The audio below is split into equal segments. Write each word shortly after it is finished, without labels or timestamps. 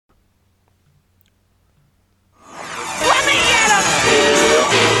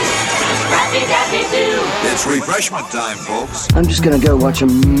It's refreshment time, folks. I'm just gonna go watch a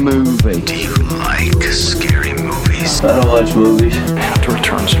movie. Do you like scary movies? I don't watch movies. I have to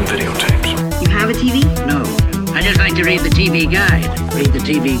return some videotapes. You have a TV? No. I just like to read the TV guide. Read the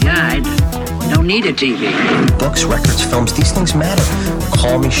TV guide. You don't need a TV. Books, records, films, these things matter.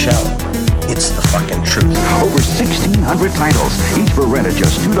 Call me shallow. It's the fucking truth. Over 1,600 titles, each for rent at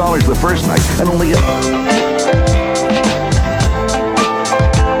just $2 the first night, and only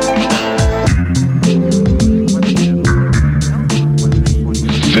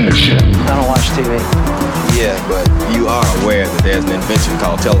Fiction. I don't watch TV. Yeah, but you are aware that there's an invention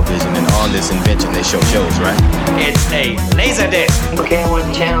called television, and on this invention they show shows, right? It's a Laserdisc. Okay, I want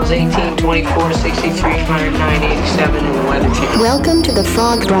the channels 18, 24, 63, 109, 87, and the weather channel. Welcome to the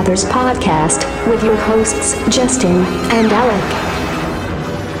Frog Brothers Podcast with your hosts, Justin and Alec.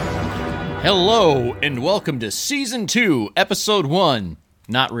 Hello, and welcome to Season 2, Episode 1.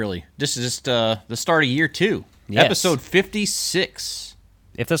 Not really. This is just the start of Year 2. Yes. Episode 56.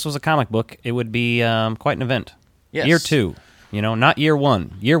 If this was a comic book, it would be quite an event. Yes. Year 2, not Year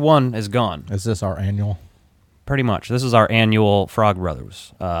 1. Year 1 is gone. Is this our annual? Pretty much. This is our annual Frog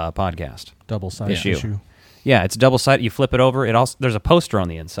Brothers podcast. Double-sided issue. Yeah, it's double-sided. You flip it over. There's a poster on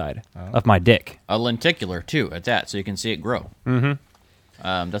the inside of my dick. A lenticular, too, at that, so you can see it grow.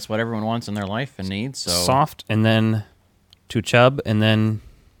 Mm-hmm. That's what everyone wants in their life and needs. So soft, and then to chub, and then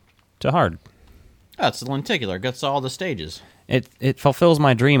to hard. Oh, it's the lenticular. It gets all the stages. It fulfills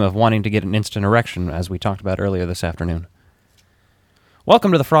my dream of wanting to get an instant erection, as we talked about earlier this afternoon.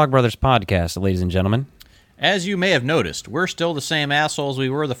 Welcome to the Frog Brothers Podcast, ladies and gentlemen. As you may have noticed, we're still the same assholes we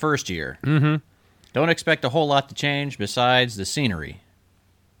were the first year. Mm-hmm. Don't expect a whole lot to change besides the scenery.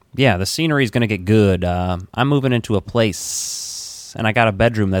 Yeah, the scenery is going to get good. I'm moving into a place, and I got a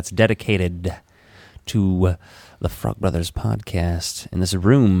bedroom that's dedicated to the Frog Brothers Podcast. And this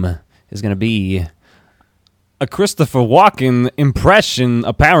room is going to be a Christopher Walken impression,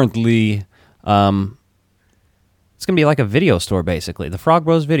 apparently. It's going to be like a video store, basically. The Frog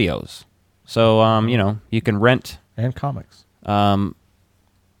Bros videos. So, you can rent. And comics.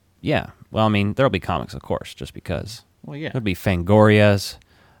 Yeah. Well, I mean, there'll be comics, of course, just because. Well, yeah. There'll be Fangorias.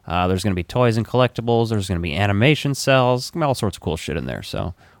 There's going to be toys and collectibles. There's going to be animation cells. There's going to be all sorts of cool shit in there.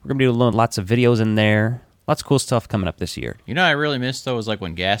 So, we're going to do lots of videos in there. Lots of cool stuff coming up this year. You know what I really miss, though, is like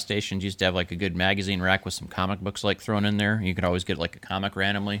when gas stations used to have like a good magazine rack with some comic books like thrown in there. You could always get like a comic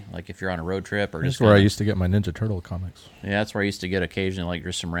randomly, like if you're on a road trip. Or That's just where I used to get my Ninja Turtle comics. Yeah, that's where I used to get occasionally like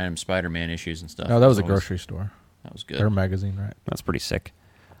just some random Spider-Man issues and stuff. No, that was a grocery store. That was good. Their magazine rack. That's pretty sick.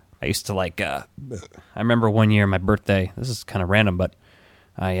 I used to like, I remember one year, my birthday, this is kind of random, but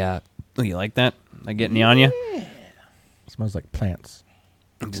you like that? I getting the on you? It smells like plants.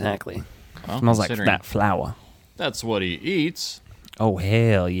 Exactly. Well, smells like that flower. That's what he eats. Oh,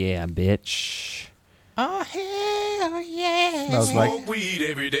 hell yeah, bitch. Oh, hell yeah. Smells like Smoke weed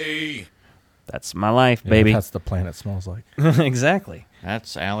every day. That's my life, baby. That's the plant it smells like. Exactly.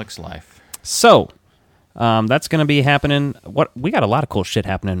 That's Alec's life. So, that's going to be happening. We got a lot of cool shit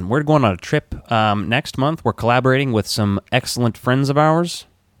happening. We're going on a trip next month. We're collaborating with some excellent friends of ours.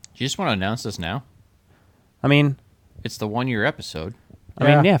 Do you just want to announce this now? I mean, it's the 1 year episode.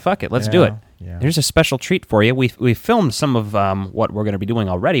 Yeah, fuck it. Let's do it. Yeah. Here's a special treat for you. We filmed some of what we're going to be doing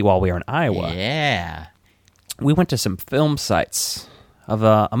already while we were in Iowa. Yeah. We went to some film sites of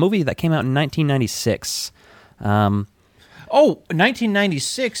a movie that came out in 1996.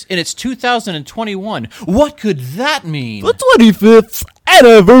 1996, and it's 2021. What could that mean? The 25th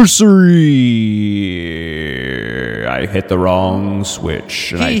anniversary. I hit the wrong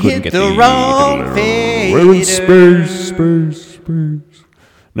switch, and I couldn't get the wrong fader. Space.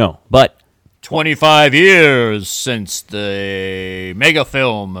 No, but 25 years since the mega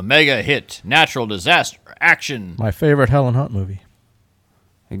film, mega hit, natural disaster action. My favorite Helen Hunt movie.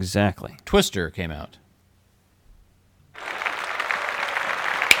 Exactly. Twister came out.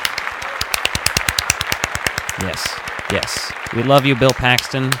 Yes. We love you, Bill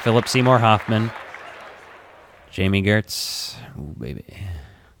Paxton, Philip Seymour Hoffman, Jamie Gertz. Ooh, baby.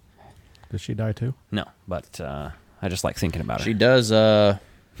 Did she die too? No, but I just like thinking about her. She does.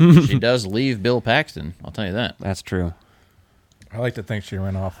 She does leave Bill Paxton. I'll tell you that. That's true. I like to think she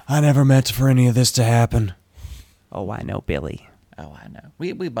ran off. I never meant for any of this to happen. Oh, I know, Billy. Oh, I know.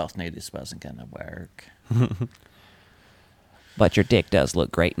 We both knew this wasn't going to work. But your dick does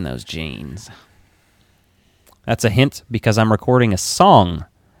look great in those jeans. That's a hint because I'm recording a song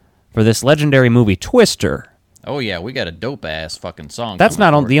for this legendary movie, Twister. Oh, yeah, we got a dope-ass fucking song. That's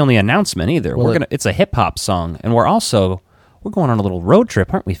not the only announcement either. It's a hip-hop song, and we're also We're going on a little road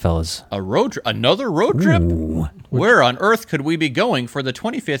trip, aren't we, fellas? Another road trip? Ooh. Where on earth could we be going for the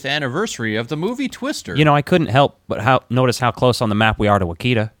 25th anniversary of the movie Twister? You know, I couldn't help but notice how close on the map we are to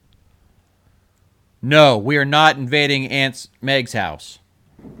Wakita. No, we are not invading Aunt Meg's house.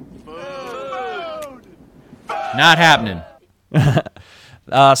 Not happening.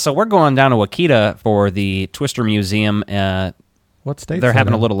 So we're going down to Wakita for the Twister Museum. What state? They're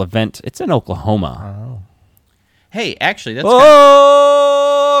having a little event. It's in Oklahoma. Oh. Hey, actually, that's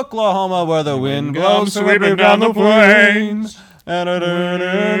Oklahoma, where the wind blows sweeping down the plains. I don't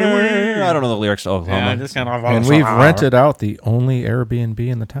know the lyrics to Oklahoma. And we've rented out the only Airbnb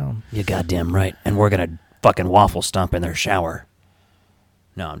in the town. You're goddamn right. And we're going to fucking waffle stomp in their shower.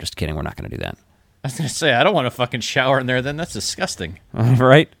 No, I'm just kidding. We're not going to do that. I was going to say, I don't want to fucking shower in there then. That's disgusting.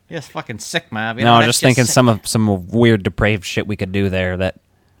 Right? Yeah, it's fucking sick, man. No, I'm just thinking some weird depraved shit we could do there that...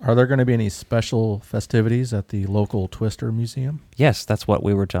 Are there going to be any special festivities at the local Twister Museum? Yes, that's what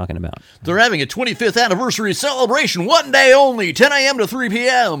we were talking about. They're having a 25th anniversary celebration, one day only, 10 a.m. to 3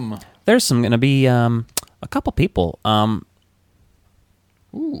 p.m. There's going to be a couple people. Sean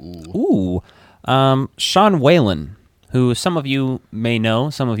Whalen, who some of you may know,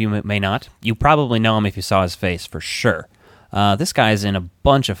 some of you may not. You probably know him if you saw his face, for sure. This guy's in a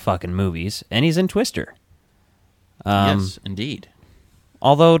bunch of fucking movies, and he's in Twister. Yes, indeed.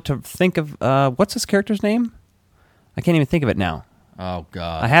 Although, to think of, what's his character's name? I can't even think of it now. Oh,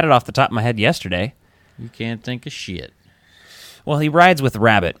 God. I had it off the top of my head yesterday. You can't think of shit. Well, he rides with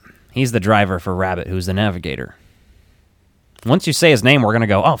Rabbit. He's the driver for Rabbit, who's the navigator. Once you say his name, we're going to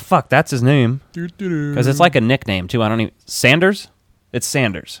go, oh, fuck, that's his name. Because it's like a nickname, too. Sanders? It's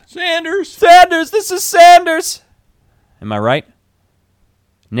Sanders. Sanders, this is Sanders! Am I right?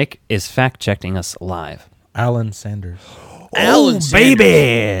 Nick is fact-checking us live. Alan Sanders. Alan Sanders.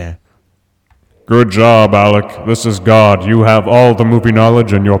 Baby! Good job, Alec. This is God. You have all the movie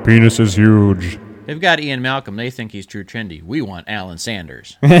knowledge and your penis is huge. They've got Ian Malcolm. They think he's true trendy. We want Alan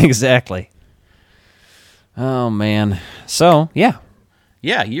Sanders. Exactly. Oh, man. So, yeah.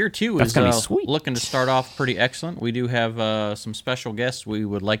 Yeah, year two That's is gonna be sweet. Looking to start off pretty excellent. We do have some special guests we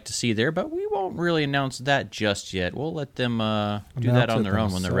would like to see there, but we won't really announce that just yet. We'll let them do that on their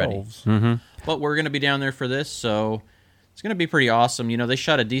own when they're ready. Mm-hmm. But we're going to be down there for this, so it's going to be pretty awesome. You know, they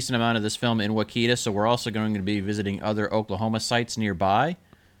shot a decent amount of this film in Wakita, so we're also going to be visiting other Oklahoma sites nearby.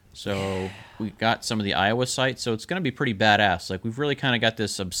 So we got some of the Iowa sites, so it's going to be pretty badass. Like, we've really kind of got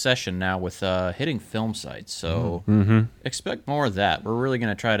this obsession now with hitting film sites, so expect more of that. We're really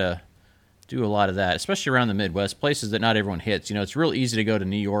going to try to do a lot of that, especially around the Midwest, places that not everyone hits. You know, it's real easy to go to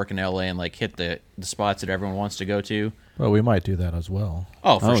New York and L.A. and, like, hit the spots that everyone wants to go to. Well, we might do that as well.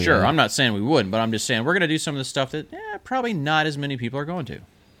 Oh, for sure. Yeah. I'm not saying we wouldn't, but I'm just saying we're going to do some of the stuff that probably not as many people are going to.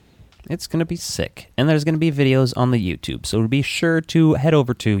 It's going to be sick. And there's going to be videos on the YouTube. So be sure to head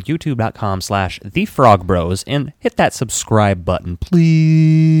over to youtube.com/thefrogbros and hit that subscribe button,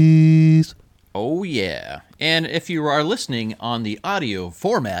 please. Oh, yeah. And if you are listening on the audio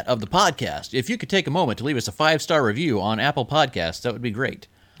format of the podcast, if you could take a moment to leave us a 5-star review on Apple Podcasts, that would be great.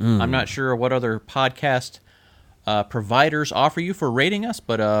 I'm not sure what other podcast providers offer you for rating us,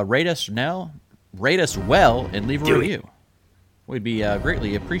 but rate us well, and leave a review. We'd be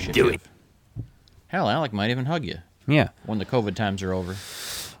greatly appreciative. Do it. Hell, Alec might even hug you. Yeah. When the COVID times are over.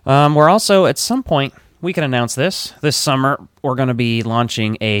 We're also, at some point, we can announce this summer, we're going to be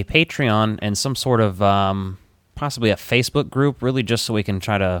launching a Patreon and some sort of possibly a Facebook group, really just so we can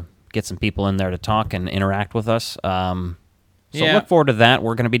try to get some people in there to talk and interact with us. So look forward to that.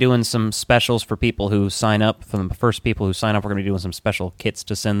 We're going to be doing some specials for people who sign up. For the first people who sign up, we're going to be doing some special kits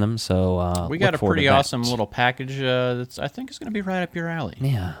to send them. So we got a pretty awesome little package that's I think is going to be right up your alley.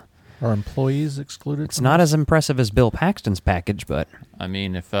 Yeah. Are employees excluded? It's not as impressive as Bill Paxton's package, but I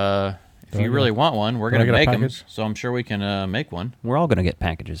mean, if you really want one, we're going to make them. So I'm sure we can make one. We're all going to get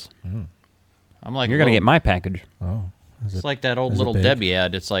packages. I'm like, you're going to get my package. Oh, it's like that old Little Debbie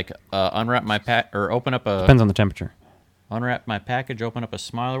ad. It's like unwrap my or open up a. Depends on the temperature. Unwrap my package, open up a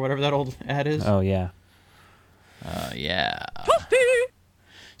smile, or whatever that old ad is. Oh, yeah. Yeah.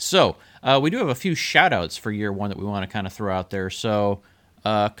 So, we do have a few shout-outs for year one that we want to kind of throw out there. So,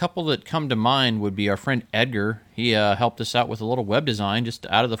 a couple that come to mind would be our friend Edgar. He helped us out with a little web design just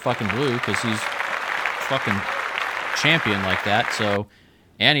out of the fucking blue because he's fucking champion like that. So,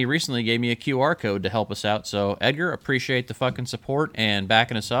 and he recently gave me a QR code to help us out. So, Edgar, appreciate the fucking support and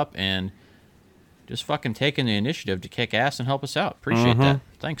backing us up and just fucking taking the initiative to kick ass and help us out. Appreciate that.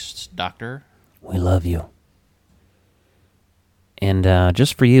 Thanks, Doctor. We love you. And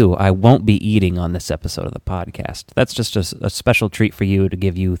just for you, I won't be eating on this episode of the podcast. That's just a special treat for you to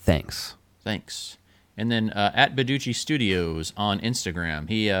give you thanks. Thanks. And then at Beducci Studios on Instagram.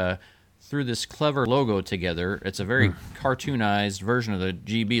 He threw this clever logo together. It's a very cartoonized version of the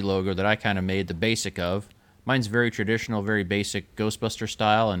GB logo that I kind of made the basic of. Mine's very traditional, very basic Ghostbuster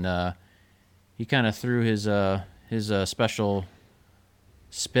style, and he kind of threw his special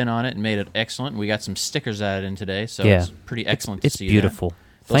spin on it and made it excellent. We got some stickers added in today, so it's pretty excellent to see. It's beautiful. That.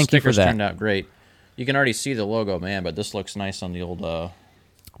 Those Thank you for that. stickers turned out great. You can already see the logo, man, but this looks nice on the old...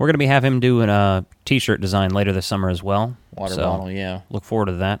 We're going to have him doing a T-shirt design later this summer as well. Water bottle, yeah. Look forward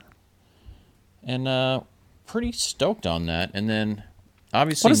to that. And pretty stoked on that. And then,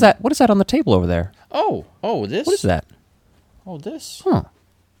 obviously... What is that? What is that on the table over there? Oh, this? What is that? Oh, this? Huh.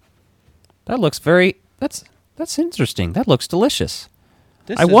 That looks very... That's interesting. That looks delicious.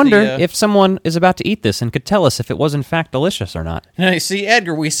 I wonder if someone is about to eat this and could tell us if it was in fact delicious or not. Hey, see,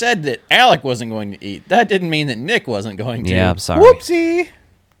 Edgar, we said that Alec wasn't going to eat. That didn't mean that Nick wasn't going to. Yeah, I'm sorry. Whoopsie!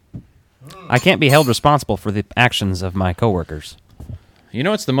 I can't be held responsible for the actions of my coworkers. You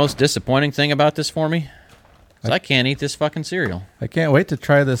know what's the most disappointing thing about this for me? I can't eat this fucking cereal. I can't wait to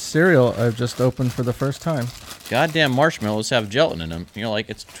try this cereal I've just opened for the first time. Goddamn marshmallows have gelatin in them. You know, like,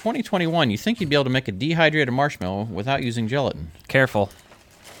 it's 2021. You think you'd be able to make a dehydrated marshmallow without using gelatin. Careful.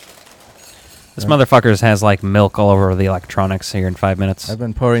 This motherfucker has, like, milk all over the electronics here in 5 minutes. I've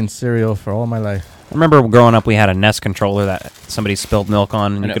been pouring cereal for all my life. I remember growing up, we had a Nest controller that somebody spilled milk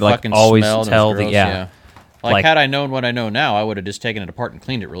on, and you could, like, always tell gross, yeah. Like, had I known what I know now, I would have just taken it apart and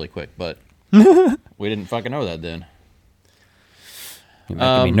cleaned it really quick, but we didn't fucking know that then. You're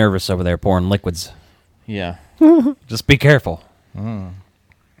making me nervous over there pouring liquids. Yeah. Just be careful.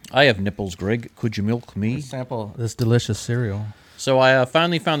 I have nipples, Greg. Could you milk me? Let's sample this delicious cereal. So I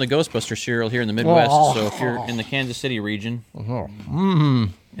finally found the Ghostbuster cereal here in the Midwest. So if you're in the Kansas City region,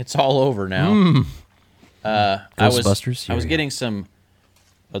 it's all over now. I was getting some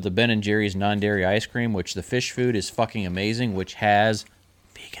of the Ben & Jerry's non-dairy ice cream, which the fish food is fucking amazing, which has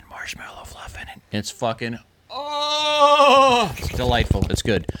vegan marshmallow fluff in it. It's fucking... it's delightful. It's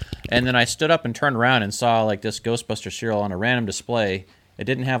good. And then I stood up and turned around and saw like this Ghostbuster cereal on a random display. It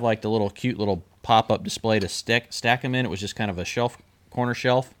didn't have like the little cute little pop-up display to stack them in. It was just kind of a corner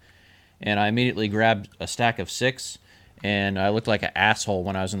shelf. And I immediately grabbed a stack of 6, and I looked like an asshole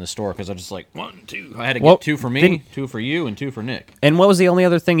when I was in the store because I was just like, 1, 2. I had to get 2 for me, 2 for you, and 2 for Nick. And what was the only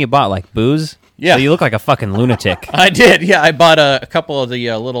other thing you bought? Like booze? Yeah. So you look like a fucking lunatic. I did, yeah. I bought a couple of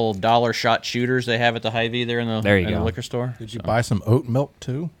the little dollar shot shooters they have at the Hy-Vee there in the liquor store. Did you buy some oat milk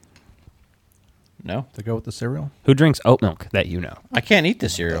too? No. To go with the cereal? Who drinks oat milk that you know? I can't eat the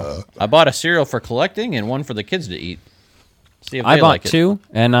cereal. I bought a cereal for collecting and one for the kids to eat. See if I they bought like 2,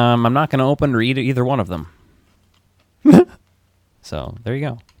 and I'm not going to open or eat either one of them. So, there you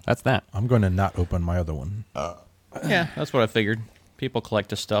go. That's that. I'm going to not open my other one. Yeah, that's what I figured. People collect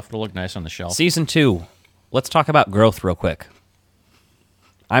this stuff. It'll look nice on the shelf. Season 2. Let's talk about growth real quick.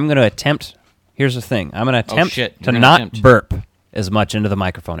 I'm going to attempt... Here's the thing. I'm going to attempt to not burp as much into the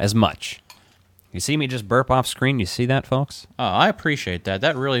microphone. As much. You see me just burp off screen? You see that, folks? Oh, I appreciate that.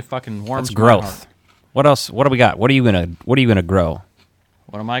 That really fucking warms That's my growth. heart. What else? What do we got? What are you gonna grow?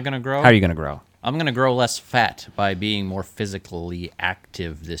 What am I gonna grow? How are you gonna grow? I'm gonna grow less fat by being more physically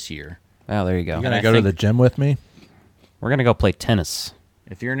active this year. Oh, there you go. You gonna go to the gym with me? We're gonna go play tennis.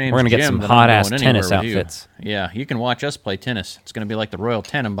 If your name's we're gonna Jim, get some then hot I'm ass going tennis anywhere with outfits. You. Yeah, you can watch us play tennis. It's gonna be like the Royal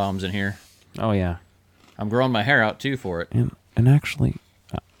Tenenbaums in here. Oh yeah. I'm growing my hair out too for it. And actually,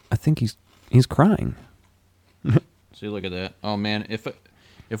 I think he's crying. See, look at that. Oh man,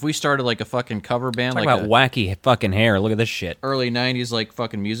 if we started like a fucking cover band, Talk like about wacky fucking hair. Look at this shit. Early '90s, like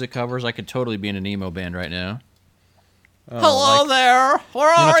fucking music covers, I could totally be in an emo band right now. Hello there. Where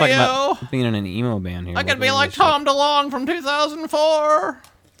are talking you? about being in an emo band here. I could be like Tom DeLonge from 2004.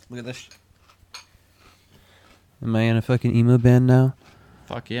 Look at this. Am I in a fucking emo band now?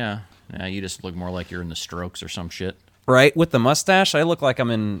 Fuck yeah. Yeah, you just look more like you're in the Strokes or some shit. Right? With the mustache, I look like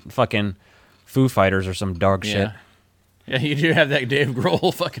I'm in fucking Foo Fighters or some dog shit. Yeah, you do have that Dave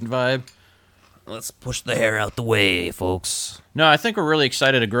Grohl fucking vibe. Let's push the hair out the way, folks. No, I think we're really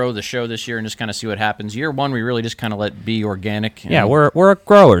excited to grow the show this year and just kind of see what happens. Year 1, we really just kind of let be organic. Yeah, we're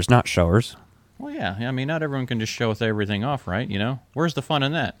growers, not showers. Well, yeah. I mean, not everyone can just show everything off, right? You know? Where's the fun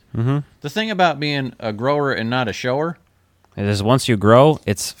in that? Mm-hmm. The thing about being a grower and not a shower... It is once you grow,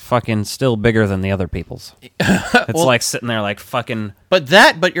 it's fucking still bigger than the other people's. It's well, like sitting there like fucking...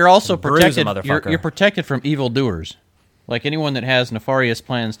 But you're also protected. Motherfucker. You're protected from evildoers. Like anyone that has nefarious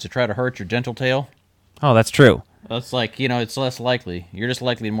plans to try to hurt your gentle tail. Oh, that's true. That's like, it's less likely. You're just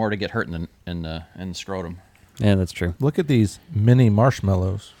likely more to get hurt in the scrotum. Yeah, that's true. Look at these mini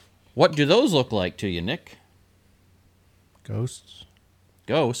marshmallows. What do those look like to you, Nick? Ghosts.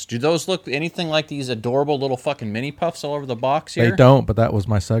 Ghosts. Do those look anything like these adorable little fucking mini puffs all over the box here? They don't, but that was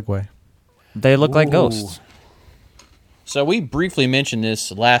my segue. They look like ghosts. So we briefly mentioned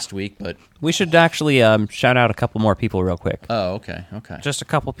this last week, but... We should actually shout out a couple more people real quick. Oh, okay. Just a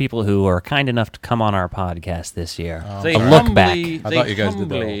couple people who are kind enough to come on our podcast this year. They a look back. I thought you guys did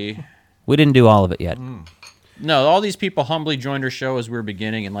that. We didn't do all of it yet. No, all these people humbly joined our show as we were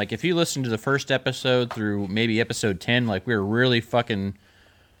beginning, and like if you listen to the first episode through maybe episode 10, like we were really fucking...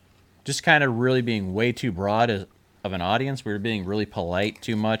 just kind of really being way too broad of an audience. We were being really polite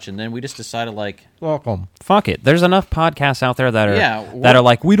too much, and then we just decided, like... Welcome. Fuck it. There's enough podcasts out there that are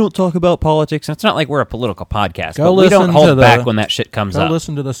like, we don't talk about politics. And it's not like we're a political podcast, but we don't hold back when that shit comes up. Go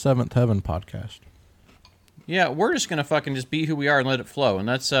listen to the Seventh Heaven podcast. Yeah, we're just going to fucking just be who we are and let it flow, and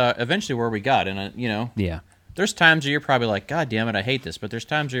that's eventually where we got, and, you know... Yeah. There's times where you're probably like, God damn it, I hate this, but there's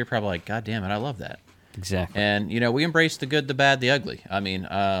times where you're probably like, God damn it, I love that. Exactly. And, you know, we embrace the good, the bad, the ugly. I mean,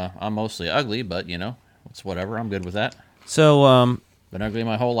 I'm mostly ugly, but, you know, it's whatever. I'm good with that. So, been ugly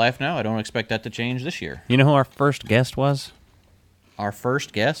my whole life now. I don't expect that to change this year. You know who our first guest was? Our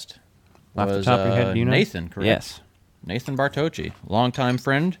first guest Off was the top of your head, do you know? Nathan, correct? Yes. Nathan Bartocci, longtime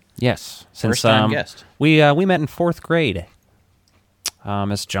friend. Yes. First-time guest. We met in 4th grade.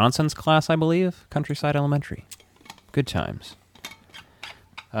 Miss Johnson's class, I believe. Countryside Elementary. Good times.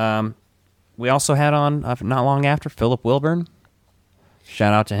 We also had on, not long after, Philip Wilburn.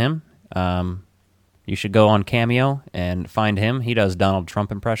 Shout out to him. You should go on Cameo and find him. He does Donald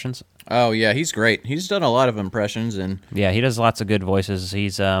Trump impressions. Oh, yeah, he's great. He's done a lot of impressions. And yeah, he does lots of good voices.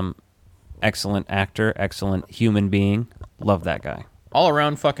 He's excellent actor, excellent human being. Love that guy. All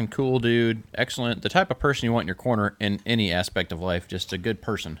around fucking cool dude. Excellent. The type of person you want in your corner in any aspect of life. Just a good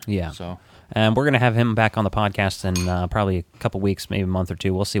person. Yeah. So... we're going to have him back on the podcast in probably a couple weeks, maybe a month or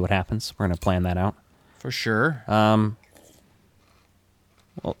two. We'll see what happens. We're going to plan that out. For sure.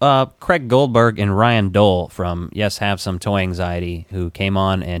 Craig Goldberg and Ryan Dole from Yes Have Some Toy Anxiety, who came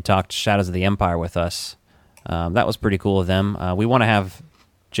on and talked Shadows of the Empire with us. That was pretty cool of them. We want to have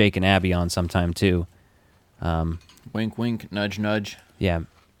Jake and Abby on sometime, too. Wink, wink, nudge, nudge. Yeah.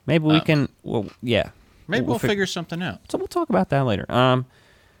 Maybe we can... Well, yeah. Maybe we'll figure something out. So we'll talk about that later.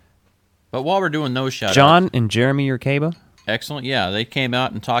 But while we're doing those shout-outs... John and Jeremy Urkaba. Excellent. Yeah, they came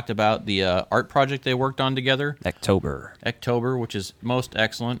out and talked about the art project they worked on together. October, which is most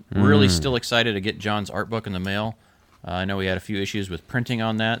excellent. Really still excited to get John's art book in the mail. I know we had a few issues with printing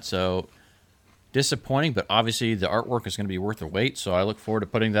on that, so disappointing, but obviously the artwork is going to be worth the wait, so I look forward to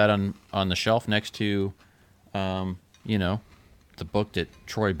putting that on the shelf next to, you know, the book that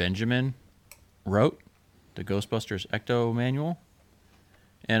Troy Benjamin wrote, the Ghostbusters Ecto Manual.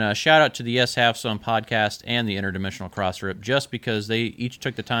 And a shout out to the Yes Have Some podcast and the Interdimensional Cross Rip, just because they each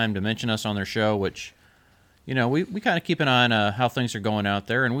took the time to mention us on their show, which, you know, we kind of keep an eye on how things are going out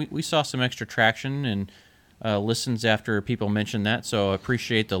there, and we saw some extra traction and listens after people mentioned that, so I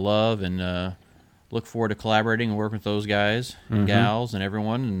appreciate the love and look forward to collaborating and working with those guys and gals and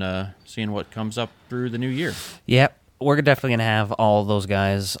everyone and seeing what comes up through the new year. Yep, we're definitely going to have all those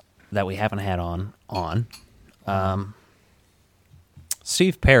guys that we haven't had on.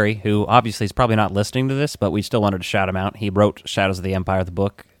 Steve Perry, who obviously is probably not listening to this, but we still wanted to shout him out. He wrote Shadows of the Empire, the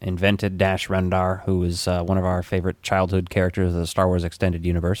book, invented Dash Rendar, who is one of our favorite childhood characters of the Star Wars Extended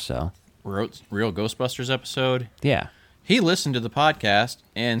Universe. So wrote Real Ghostbusters episode. Yeah. He listened to the podcast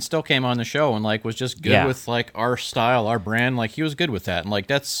and still came on the show and like was just good with like our style, our brand. Like he was good with that. And like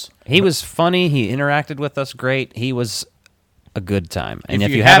he was funny. He interacted with us great. He was a good time. And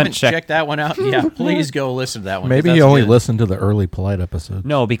if you haven't checked that one out, yeah, please go listen to that one. Maybe he only listened to the early Polite episode.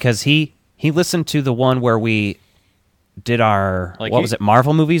 No, because he listened to the one where we did our, was it,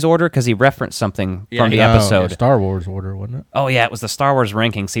 Marvel movies order? Because he referenced something from the episode. Yeah, Star Wars order, wasn't it? Oh, yeah, it was the Star Wars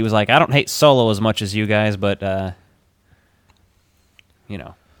rankings. He was like, I don't hate Solo as much as you guys, but, you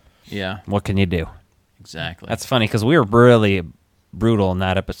know. Yeah. What can you do? Exactly. That's funny, because we were really brutal in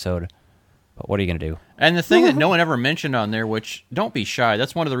that episode. But what are you going to do? And the thing that no one ever mentioned on there, which, don't be shy,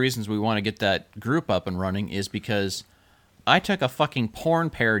 that's one of the reasons we want to get that group up and running, is because I took a fucking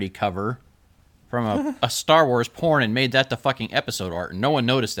porn parody cover from a Star Wars porn and made that the fucking episode art. And no one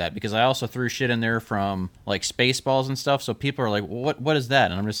noticed that, because I also threw shit in there from, like, Spaceballs and stuff, so people are like, what is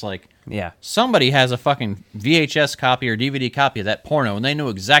that? And I'm just like, yeah, somebody has a fucking VHS copy or DVD copy of that porno, and they knew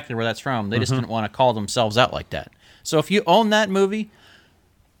exactly where that's from. They just didn't want to call themselves out like that. So if you own that movie,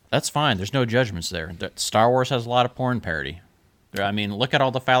 that's fine. There's no judgments there. Star Wars has a lot of porn parody. I mean, look at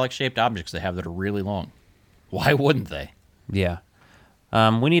all the phallic-shaped objects they have that are really long. Why wouldn't they? Yeah.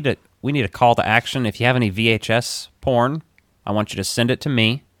 We need a call to action. If you have any VHS porn, I want you to send it to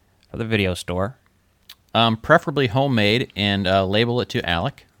me for the video store. Preferably homemade, and label it to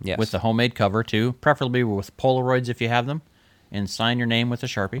Alec. Yes. With the homemade cover, too. Preferably with Polaroids if you have them. And sign your name with a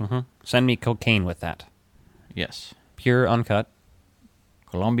Sharpie. Mm-hmm. Send me cocaine with that. Yes. Pure, uncut.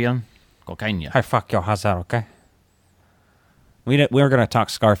 Colombian cocaine. Hi, fuck your hazard, okay? We were going to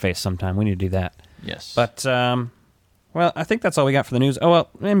talk Scarface sometime. We need to do that. Yes. But, well, I think that's all we got for the news. Oh, well,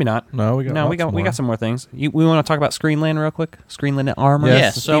 maybe not. No, we got some more things. We want to talk about Screenland real quick? Screenland Armor?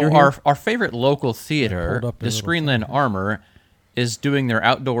 Yes, so our favorite local theater, the Screenland Armor, is doing their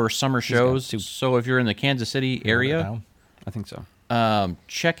outdoor summer shows. So if you're in the Kansas City area, I think so.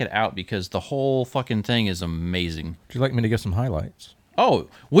 Check it out because the whole fucking thing is amazing. Would you like me to give some highlights? Oh,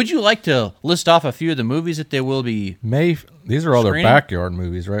 would you like to list off a few of the movies that they will be These are all screening? their backyard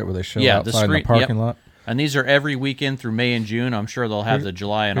movies, right? Where they show outside in the parking lot. And these are every weekend through May and June. I'm sure they'll have the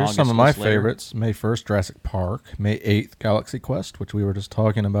July and August. Some of my list later. favorites. May 1st, Jurassic Park. May 8th, Galaxy Quest, which we were just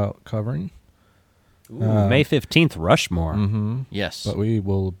talking about covering. May 15th, Rushmore. Mm-hmm. Yes. But we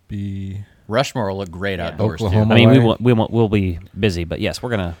will be... Rushmore will look great outdoors, Oklahoma too. I mean, we'll be busy, but yes, we're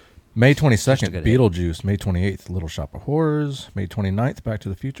going to... May 22nd, Beetlejuice. May 28th, Little Shop of Horrors. May 29th, Back to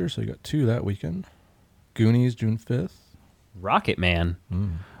the Future. So you got 2 that weekend. Goonies, June 5th. Rocket Man.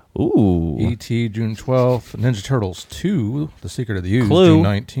 Ooh. E.T., June 12th. Ninja Turtles 2, The Secret of the Ooze, Clue. June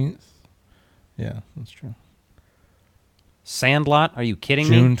 19th. Yeah, that's true. Sandlot, are you kidding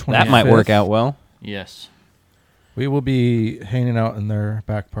June me? 25th. That might work out well. Yes. We will be hanging out in their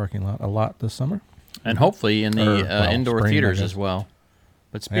back parking lot a lot this summer. And hopefully in the indoor spring, theaters I guess. as well.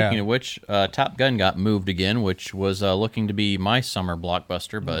 But speaking of which, Top Gun got moved again, which was looking to be my summer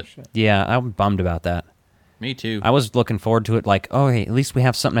blockbuster, but... Yeah, I'm bummed about that. Me too. I was looking forward to it like, oh, hey, at least we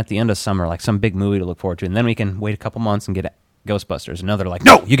have something at the end of summer, like some big movie to look forward to, and then we can wait a couple months and get Ghostbusters. And now they're like,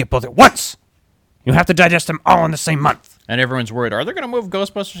 no, you get both at once! You have to digest them all in the same month. And everyone's worried, are they going to move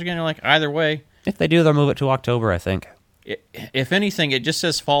Ghostbusters again? You're like, either way. If they do, they'll move it to October, I think. If anything, it just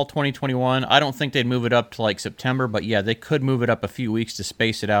says fall 2021. I don't think they'd move it up to like September, but yeah, they could move it up a few weeks to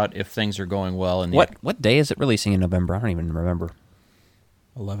space it out if things are going well. And What day is it releasing in November? I don't even remember.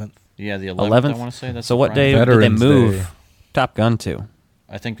 11th. Yeah, the 11th, I want to say. That's so what day Veterans did they move Day. Top Gun to?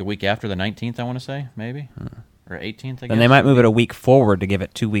 I think the week after the 19th, I want to say, maybe. Or 18th, I guess. Then they might move it a week forward to give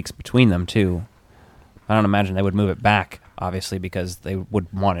it 2 weeks between them, too. I don't imagine they would move it back, obviously, because they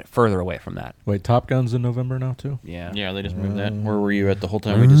would want it further away from that. Wait, Top Gun's in November now, too? Yeah. Yeah, they just moved that. Where were you at the whole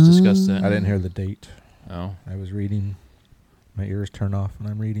time we just discussed that? I didn't hear the date. Oh. I was reading. My ears turn off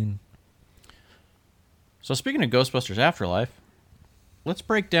when I'm reading. So speaking of Ghostbusters Afterlife, let's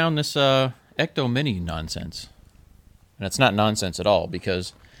break down this Ecto Mini nonsense. And it's not nonsense at all,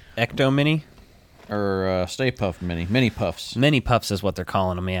 because... Ecto Mini? Or Stay Puft Mini. Mini Puffs. Mini Puffs is what they're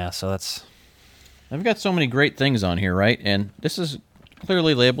calling them, yeah, so that's... I've got so many great things on here, right? And this is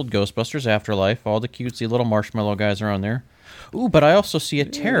clearly labeled Ghostbusters Afterlife. All the cutesy little marshmallow guys are on there. Ooh, but I also see a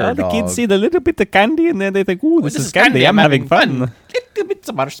terror all the dog. kids see the little bit of candy, and then they think, ooh, this is candy. I'm having fun. Little bits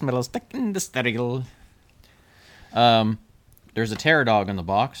of marshmallows stuck in the cereal. There's a terror dog on the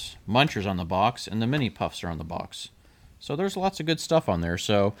box, Munchers on the box, and the Mini Puffs are on the box. So there's lots of good stuff on there.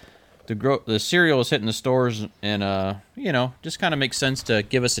 So the cereal is hitting the stores, and just kind of makes sense to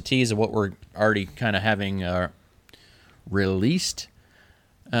give us a tease of what we're already kind of having released.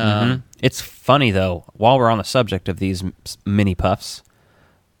 It's funny, though, while we're on the subject of these Mini Puffs,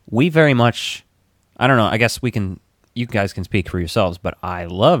 we very much, I don't know, I guess you guys can speak for yourselves, but I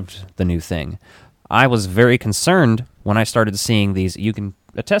loved the new thing. I was very concerned when I started seeing these, you can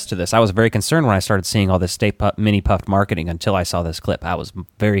attest to this, I was very concerned when I started seeing all this Mini Puft marketing until I saw this clip. I was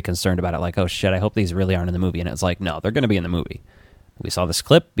very concerned about it, like, oh shit, I hope these really aren't in the movie. And it's like, no, they're going to be in the movie. We saw this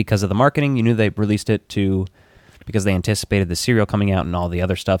clip because of the marketing. You knew they released it because they anticipated the cereal coming out and all the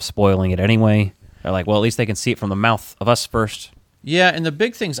other stuff, spoiling it anyway. They're like, well, at least they can see it from the mouth of us first. Yeah, and the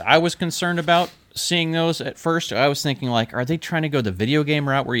big things I was concerned about seeing those at first, I was thinking, like, are they trying to go the video game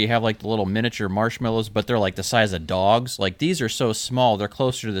route where you have, like, the little miniature marshmallows, but they're, like, the size of dogs? Like, these are so small, they're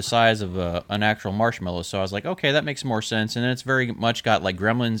closer to the size of an actual marshmallow. So I was like, okay, that makes more sense. And then it's very much got, like,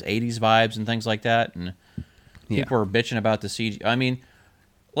 Gremlins 80s vibes and things like that. And people were bitching about the CG. I mean,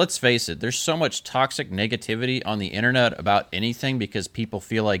 let's face it, there's so much toxic negativity on the internet about anything because people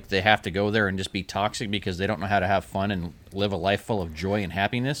feel like they have to go there and just be toxic because they don't know how to have fun and live a life full of joy and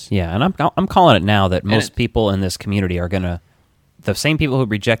happiness. Yeah, and I'm calling it now that most people in this community are going to, the same people who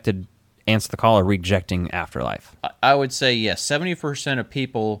rejected Answer the Call are rejecting Afterlife. I would say, yes, 70% of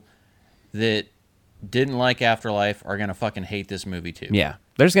people that didn't like Afterlife are going to fucking hate this movie too. Yeah,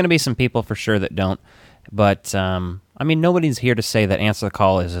 there's going to be some people for sure that don't. But, I mean, nobody's here to say that Answer the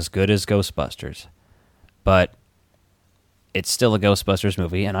Call is as good as Ghostbusters. But it's still a Ghostbusters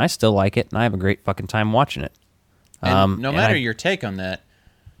movie, and I still like it, and I have a great fucking time watching it. And no matter your take on that,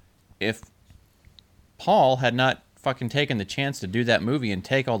 if Paul had not fucking taken the chance to do that movie and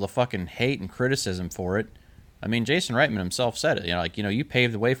take all the fucking hate and criticism for it, I mean, Jason Reitman himself said it. You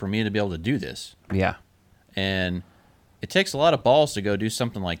paved the way for me to be able to do this. Yeah. And it takes a lot of balls to go do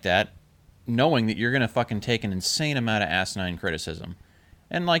something like that, knowing that you're going to fucking take an insane amount of asinine criticism.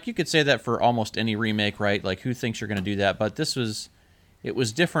 And, you could say that for almost any remake, right? Who thinks you're going to do that? But it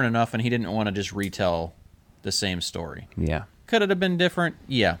was different enough, and he didn't want to just retell the same story. Yeah. Could it have been different?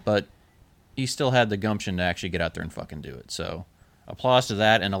 Yeah, but he still had the gumption to actually get out there and fucking do it. So, applause to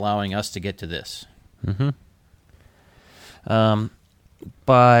that and allowing us to get to this. Mm-hmm.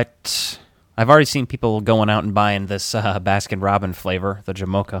 But I've already seen people going out and buying this Baskin-Robbins flavor, the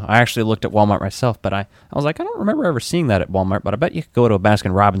Jamocha. I actually looked at Walmart myself, but I was like, I don't remember ever seeing that at Walmart, but I bet you could go to a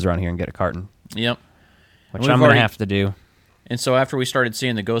Baskin-Robbins around here and get a carton. Yep. Which I'm going to have to do. And so after we started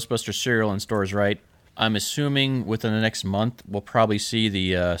seeing the Ghostbusters cereal in stores, right, I'm assuming within the next month we'll probably see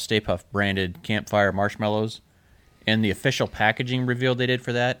the Stay Puft branded Campfire marshmallows. And the official packaging reveal they did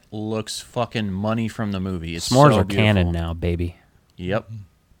for that looks fucking money from the movie. It's S'mores so are beautiful. canon now, baby. Yep.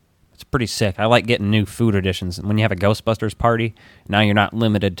 It's pretty sick. I like getting new food editions. When you have a Ghostbusters party, now you're not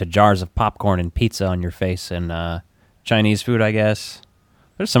limited to jars of popcorn and pizza on your face and Chinese food, I guess.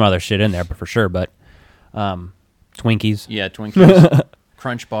 There's some other shit in there, but for sure. But Twinkies. Yeah, Twinkies.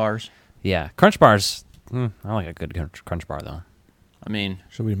 Crunch bars. Yeah, Crunch bars. I like a good Crunch bar, though. I mean...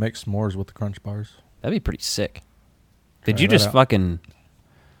 Should we make s'mores with the Crunch bars? That'd be pretty sick. Did you just fucking...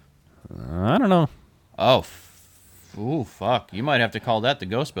 I don't know. Oh, ooh, fuck. You might have to call that the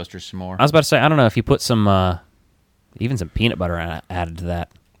Ghostbusters some more. I was about to say, I don't know if you put some... even some peanut butter added to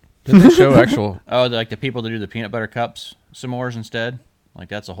that. Did they show actual... Oh, the people that do the peanut butter cups s'mores instead?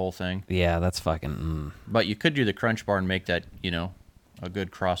 That's a whole thing. Yeah, that's fucking... But you could do the Crunch bar and make that, a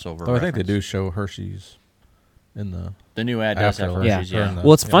good crossover I think they do show Hershey's in the... The new ad does have Hershey's, yeah.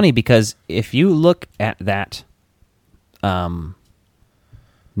 Well, it's funny because if you look at that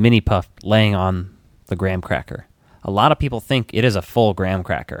mini puff laying on the graham cracker, a lot of people think it is a full graham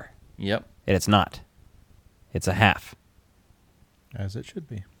cracker. Yep. And it's not. It's a half. As it should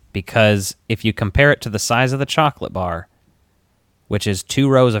be. Because if you compare it to the size of the chocolate bar, which is 2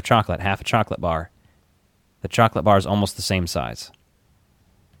 rows of chocolate, half a chocolate bar, the chocolate bar is almost the same size.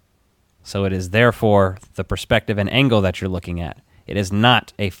 So it is therefore the perspective and angle that you're looking at. It is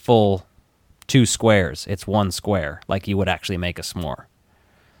not a full 2 squares. It's 1 square, like you would actually make a s'more.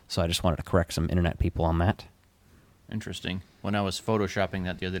 So I just wanted to correct some internet people on that. Interesting. When I was photoshopping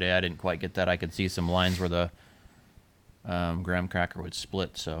that the other day, I didn't quite get that. I could see some lines where the graham cracker would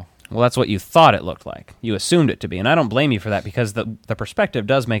split. So. Well, that's what you thought it looked like. You assumed it to be, and I don't blame you for that because the perspective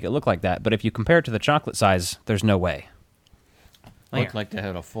does make it look like that. But if you compare it to the chocolate size, there's no way. Looked like they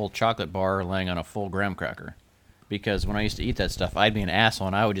had a full chocolate bar laying on a full graham cracker. Because when I used to eat that stuff, I'd be an asshole,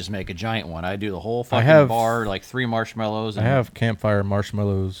 and I would just make a giant one. I'd do the whole fucking bar, 3 marshmallows. I have Campfire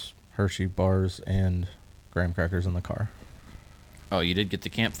marshmallows, Hershey bars, and graham crackers in the car. Oh, you did get the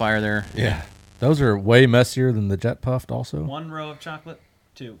Campfire there? Yeah. Those are way messier than the Jet Puffed also. 1 row of chocolate,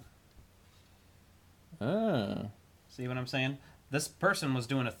 2. See what I'm saying? This person was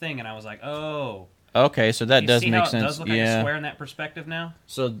doing a thing, and I was like, oh... Okay, so that does make sense. It does look like a square in that perspective now?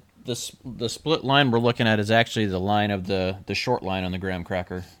 So the split line we're looking at is actually the line of the short line on the graham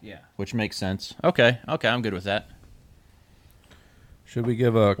cracker. Yeah. Which makes sense. Okay, I'm good with that. Should we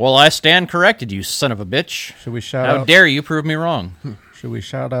give a... Well, I stand corrected, you son of a bitch. Should we shout out... How dare you prove me wrong? Should we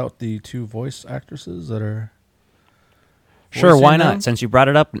shout out the 2 voice actresses that are... Sure, why not? Since you brought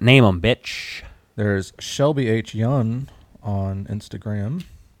it up, name them, bitch. There's Shelby H. Young on Instagram.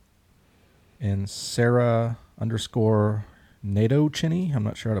 And Sarah _Nadochinny. I'm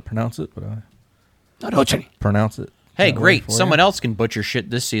not sure how to pronounce it, but I pronounce it. Hey, great. Someone else can butcher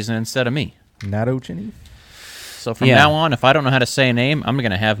shit this season instead of me. Nadochinny. So from now on, if I don't know how to say a name, I'm going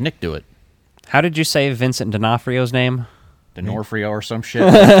to have Nick do it. How did you say Vincent D'Onofrio's name? D'Onofrio or some shit.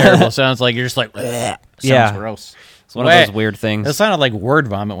 Terrible. Sounds like you're just like, bleh. Sounds gross. It's one of those weird things. It sounded like word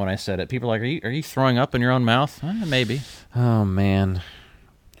vomit when I said it. People are like, are you throwing up in your own mouth? Maybe. Oh, man.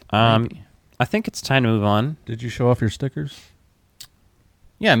 Maybe. I think it's time to move on. Did you show off your stickers?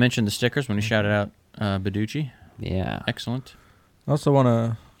 Yeah, I mentioned the stickers when you shouted out Beducci. Yeah. Excellent. I also want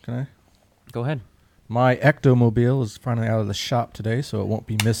to... Can I? Go ahead. My Ectomobile is finally out of the shop today, so it won't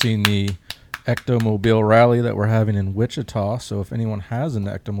be missing the Ectomobile rally that we're having in Wichita. So if anyone has an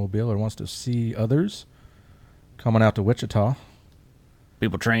Ectomobile or wants to see others coming out to Wichita...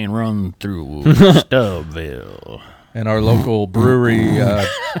 People train run through Stubbville. And our local brewery,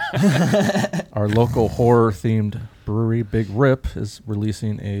 our local horror-themed brewery, Big Rip, is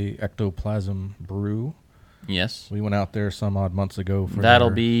releasing a ectoplasm brew. Yes. We went out there some odd months ago. That'll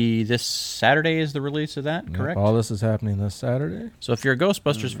be this Saturday is the release of that, correct? All this is happening this Saturday. So if you're a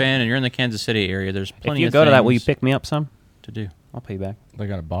Ghostbusters fan and you're in the Kansas City area, there's plenty of If you go to that, will you things pick me up some? to do. I'll pay you back. They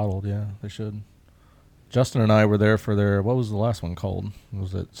got it bottled, yeah. They should. Justin and I were there for their, what was the last one called?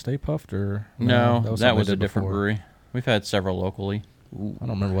 Was it Stay Puffed or? No, that something was they a did different before. brewery. We've had several locally. I don't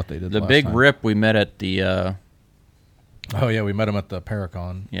remember what they did The last Big time. Rip, we met at the... Oh, yeah, we met him at the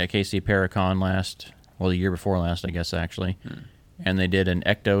Paracon. Yeah, KC Paracon the year before last, I guess, actually. And they did an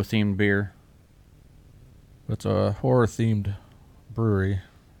Ecto-themed beer. It's a horror-themed brewery.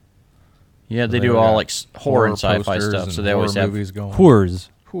 Yeah, So they they do got all like horror and sci-fi posters stuff. and So they always horror have movies going.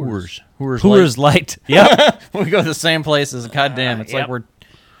 Coors Light. Yep. We go to the same places. God damn, it's like Yep. we're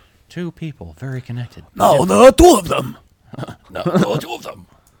two people, very connected. No, there are two of them. No, two of them.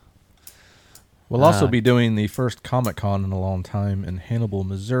 We'll also be doing the first Comic-Con in a long time in Hannibal,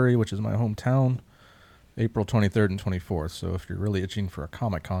 Missouri, which is my hometown, April 23rd and 24th. So if you're really itching for a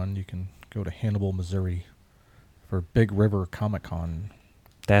Comic-Con, you can go to Hannibal, Missouri for Big River Comic-Con.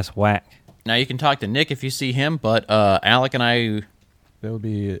 That's whack. Now you can talk to Nick if you see him, but Alec and I... They'll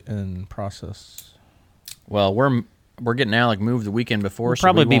be in process. Well, we're getting Alec moved the weekend before, We'll so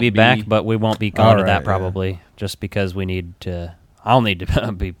probably we won't be back, but we won't be going to that Alright, probably, just because we need to... I'll need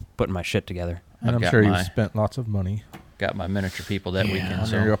to be putting my shit together. And I'm got sure my- you've spent lots of money Got my miniature people that weekend. on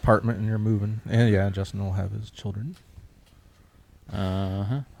So your apartment and you're moving. And yeah, Justin will have his children.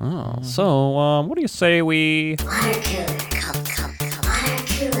 Oh, so what do you say we...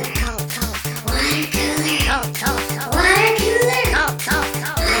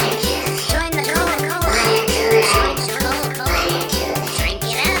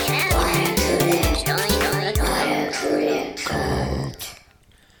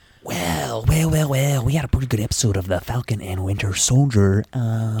 Well, we had a pretty good episode of The Falcon and Winter Soldier.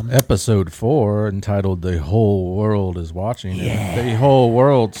 Episode 4, entitled "The Whole World Is Watching." And the whole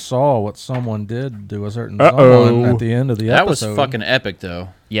world saw what someone did to a certain someone at the end of the that was episode. fucking epic, though.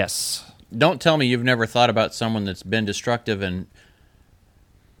 Yes. Don't tell me you've never thought about someone that's been destructive and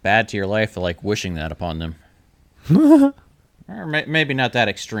bad to your life, like wishing that upon them. Or maybe not that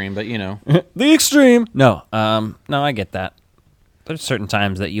extreme, but you know. The extreme. No, I get that. There's certain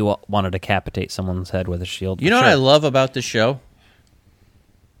times that you want to decapitate someone's head with a shield. You know what I love about this show?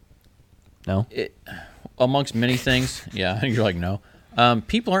 No? Amongst many things, yeah, you're like, no.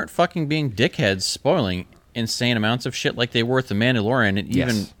 People aren't fucking being dickheads spoiling insane amounts of shit like they were with The Mandalorian and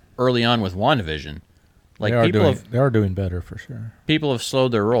even early on with WandaVision. Like they are doing better for sure. People have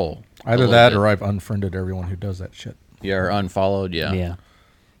slowed their roll. Either that or I've unfriended everyone who does that shit. Yeah, or unfollowed, yeah.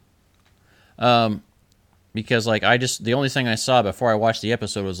 Yeah. Because, like, the only thing I saw before I watched the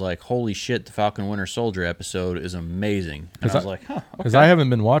episode was like, holy shit, the Falcon Winter Soldier episode is amazing. And I was like, huh, Because okay. I haven't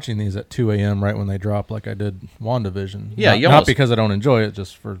been watching these at 2 a.m. right when they drop like I did WandaVision. Yeah, not because I don't enjoy it,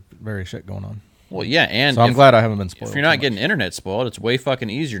 just for very shit going on. Well, yeah, and so I'm glad I haven't been spoiled. If you're not getting internet spoiled, it's way fucking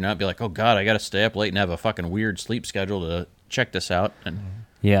easier not be like, oh god, I got to stay up late and have a fucking weird sleep schedule to check this out. And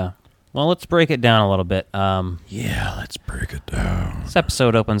Yeah. Well, let's break it down a little bit. yeah, let's break it down. This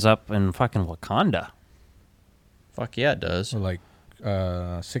episode opens up in fucking Wakanda. Fuck yeah, it does. Or like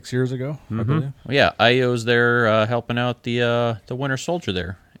 6 years ago, I believe. Well, yeah, Io's there helping out the Winter Soldier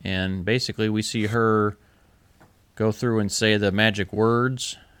there, and basically we see her go through and say the magic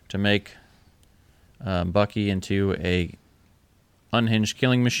words to make Bucky into a unhinged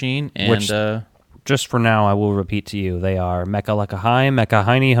killing machine, and Which, just for now, I will repeat to you, they are Mecha Lecca Hi, Mecha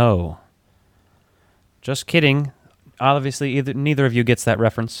Heiny Ho. Just kidding. Obviously, neither of you gets that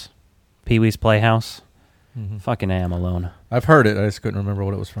reference. Pee-wee's Playhouse. Fucking A, I'm alone. I've heard it. I just couldn't remember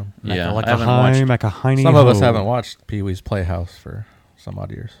what it was from. Yeah, Mecha I haven't Hi, watched. Mecha Heiny Some Ho. of us haven't watched Pee-wee's Playhouse for some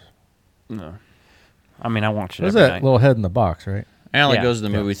odd years. No. I mean, I watch it There's every that night. little head in the box, right? Alec Yeah. goes to the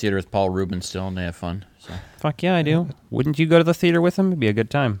movie theater with Paul Rubin still, and they have fun. So. Fuck yeah, I do. Wouldn't you go to the theater with him? It'd be a good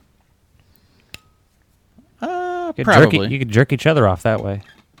time. Probably. You could jerk each other off that way.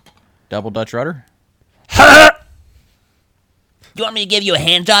 Double Dutch rudder? You want me to give you a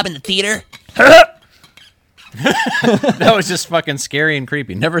hand job in the theater? That was just fucking scary and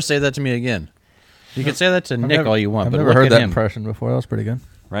creepy. Never say that to me again. You can say that to Nick all you want, I've but never look heard at that him. impression before. That was pretty good.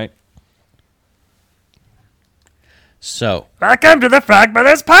 Right. So, Welcome to the Frog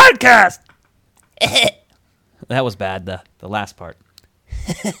Brothers Podcast. That was bad, the last part.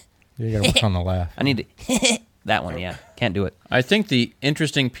 You gotta work on the laugh. I need to... That one, yeah. Can't do it. I think the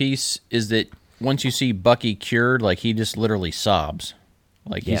interesting piece is that once you see Bucky cured, like, he just literally sobs.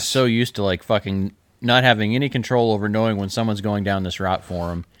 Like, he's Yes. so used to, like, fucking not having any control over knowing when someone's going down this route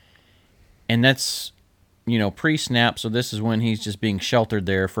for him. And that's pre-snap, so this is when he's just being sheltered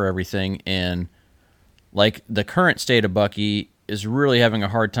there for everything, and like the current state of Bucky is really having a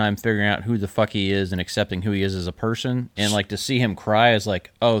hard time figuring out who the fuck he is and accepting who he is as a person, and like to see him cry is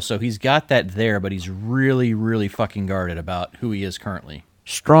like, oh, so he's got that there, but he's really, really fucking guarded about who he is currently.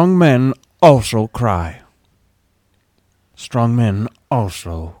 Strong men also cry. Strong men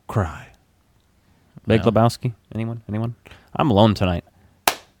also cry. Big Lebowski? Anyone? I'm alone tonight.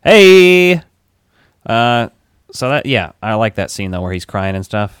 Hey! So that, yeah, I like that scene, though, where he's crying and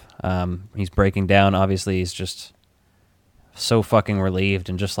stuff. He's breaking down. Obviously, he's just so fucking relieved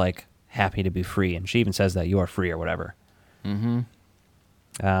and just, like, happy to be free. And she even says that, you are free or whatever.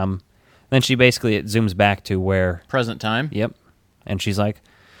 Mm-hmm. Then she basically, it zooms back to where... Present time? Yep. And she's like,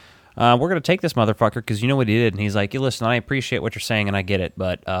 we're going to take this motherfucker because you know what he did. And he's like, listen, I appreciate what you're saying and I get it,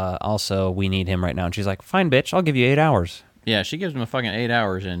 but also we need him right now. And she's like, fine, bitch, I'll give you 8 hours. Yeah, she gives him a fucking 8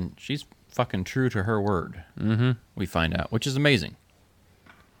 hours, and she's fucking true to her word. Mm-hmm. We find out, which is amazing.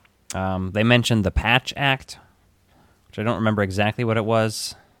 They mentioned the Patch Act, which I don't remember exactly what it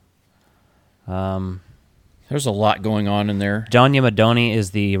was. There's a lot going on in there. Donya Madoni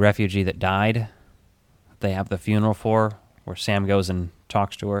is the refugee that died. They have the funeral for, where Sam goes and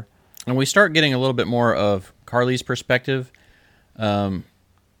talks to her. And we start getting a little bit more of Carly's perspective.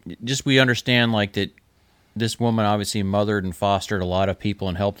 Just we understand like that this woman obviously mothered and fostered a lot of people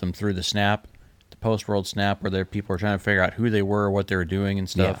and helped them through the snap, the post-world snap, where people are trying to figure out who they were, what they were doing and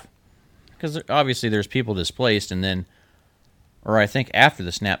stuff. Because obviously there's people displaced, and then, or I think after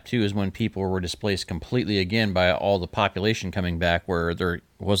the snap too, is when people were displaced completely again by all the population coming back, where there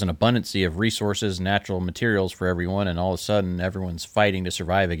was an abundancy of resources, natural materials for everyone, and all of a sudden everyone's fighting to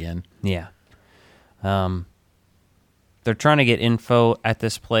survive again. Yeah. They're trying to get info at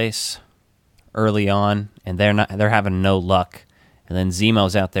this place early on, and they're having no luck. And then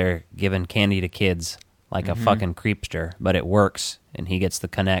Zemo's out there giving candy to kids like a fucking creepster, but it works, and he gets the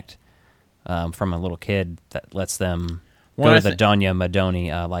connect from a little kid that lets them go to the Donya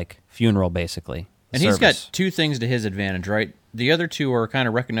Madoni like funeral, basically. And he's got two things to his advantage, right? The other two are kind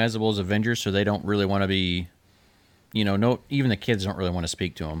of recognizable as Avengers, so they don't really want to be, even the kids don't really want to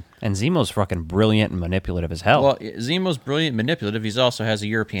speak to him. And Zemo's fucking brilliant and manipulative as hell. Well, Zemo's brilliant and manipulative. He also has a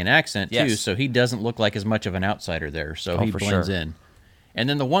European accent, too, so he doesn't look like as much of an outsider there, so he blends in. And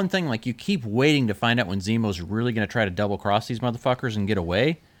then the one thing, like, you keep waiting to find out when Zemo's really going to try to double-cross these motherfuckers and get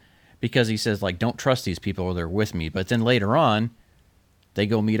away, because he says, like, don't trust these people or they're with me. But then later on, they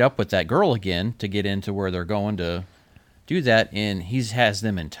go meet up with that girl again to get into where they're going to do that, and he has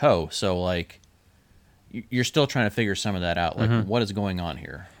them in tow. So, like, you're still trying to figure some of that out. Like, what is going on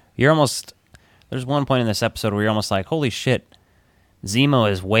here? There's one point in this episode where you're almost like, holy shit, Zemo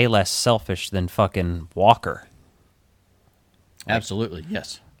is way less selfish than fucking Walker. Absolutely,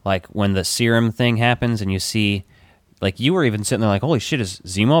 yes. Like, when the serum thing happens and you see, like, you were even sitting there like, holy shit, is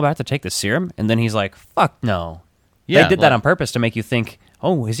Zemo about to take the serum? And then he's like, fuck no. Yeah, they did that on purpose to make you think,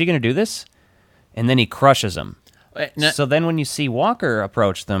 oh, is he going to do this? And then he crushes him. So then when you see Walker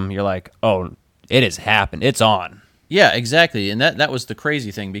approach them, you're like, oh, it has happened. It's on. Yeah, exactly. And that was the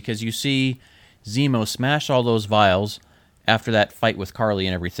crazy thing, because you see Zemo smash all those vials after that fight with Carly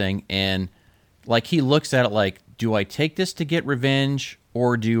and everything, and like he looks at it like, do I take this to get revenge,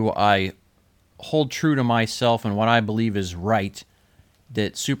 or do I hold true to myself and what I believe is right,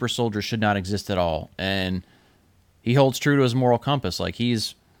 that super soldiers should not exist at all? And he holds true to his moral compass. Like,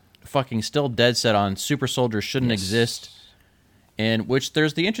 he's fucking still dead set on super soldiers shouldn't exist. And which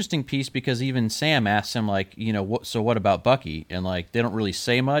there's the interesting piece, because even Sam asks him, like, so what about Bucky? And, like, they don't really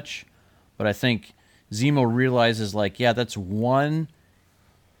say much, but I think Zemo realizes, like, yeah, that's one,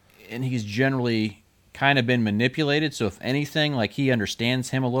 and he's generally kind of been manipulated, so if anything, like, he understands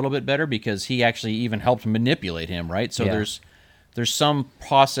him a little bit better, because he actually even helped manipulate him, right? So there's some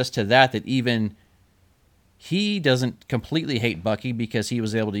process to that even he doesn't completely hate Bucky, because he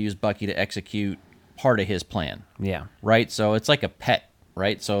was able to use Bucky to execute part of his plan. Yeah. Right? So it's like a pet,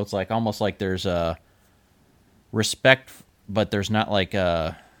 right? So it's like almost like there's a respect, but there's not like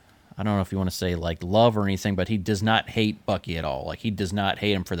a, I don't know if you want to say like love or anything, but he does not hate Bucky at all. Like, he does not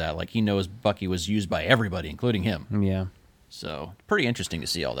hate him for that. Like, he knows Bucky was used by everybody, including him. Yeah. So pretty interesting to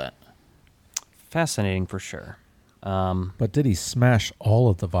see all that. Fascinating for sure. But did he smash all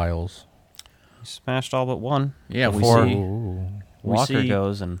of the vials? He smashed all but one. Yeah, before we Walker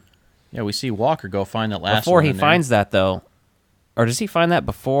goes and... Yeah, we see Walker go find that last before one. He finds that, though, or does he find that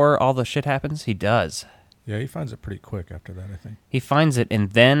before all the shit happens? He does. Yeah, he finds it pretty quick after that, I think. He finds it,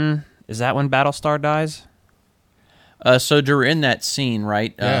 and then, is that when Battlestar dies? So during that scene,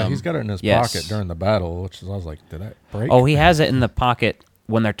 right? Yeah, he's got it in his pocket during the battle, which is, I was like, did that break? Oh, he has it in the pocket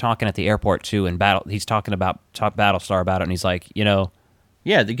when they're talking at the airport too, in battle, he's talking about Battlestar about it, and he's like,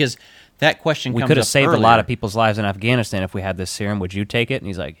 yeah, because that question we comes could have up saved earlier. a lot of people's lives in Afghanistan if we had this serum. Would you take it? And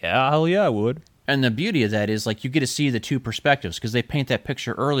he's like, yeah, hell yeah, I would. And the beauty of that is, like, you get to see the two perspectives, because they paint that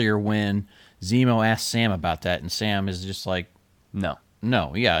picture earlier when Zemo asked Sam about that, and Sam is just like, no,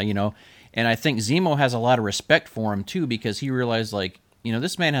 yeah, And I think Zemo has a lot of respect for him, too, because he realized, like,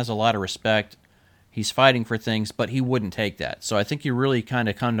 this man has a lot of respect. He's fighting for things, but he wouldn't take that. So I think you really kind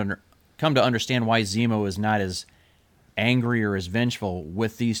of come to understand why Zemo is not as angry or as vengeful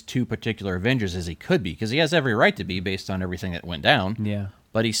with these two particular Avengers as he could be, because he has every right to be based on everything that went down. Yeah.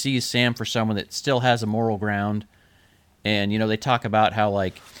 But he sees Sam for someone that still has a moral ground. And, they talk about how,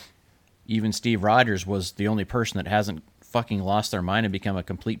 like, even Steve Rogers was the only person that hasn't fucking lost their mind and become a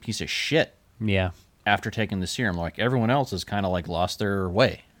complete piece of shit. Yeah. After taking the serum. Like, everyone else has kind of, like, lost their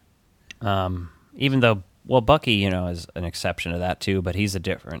way. Even though, Bucky, is an exception to that, too, but he's a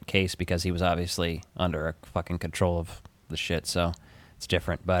different case because he was obviously under a fucking control of the shit, so it's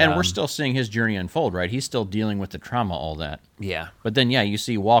different. But and we're still seeing his journey unfold, right? He's still dealing with the trauma, all that. Yeah. But then, you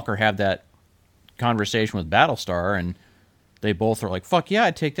see Walker have that conversation with Battlestar, and they both are like, fuck yeah,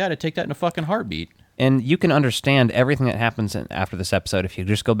 I'd take that in a fucking heartbeat. And you can understand everything that happens after this episode if you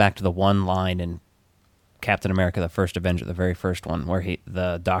just go back to the one line in Captain America, the First Avenger, the very first one, where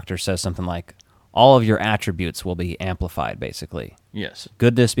the doctor says something like, all of your attributes will be amplified, basically. Yes.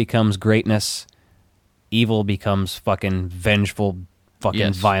 Goodness becomes greatness. Evil becomes fucking vengeful,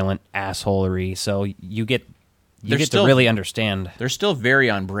 fucking violent assholery. So you get to really understand. They're still very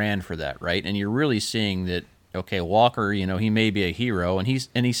on brand for that, right? And you're really seeing that, okay, Walker, he may be a hero, and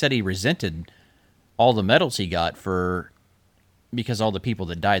he said he resented all the medals he got because all the people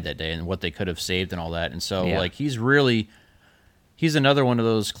that died that day and what they could have saved and all that. And so, like, he's another one of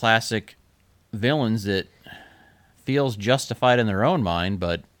those classic villains that feels justified in their own mind,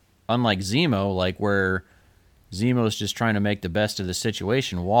 but unlike Zemo, like, where Zemo's just trying to make the best of the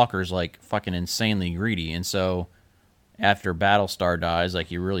situation, Walker's, like, fucking insanely greedy. And so after Battlestar dies,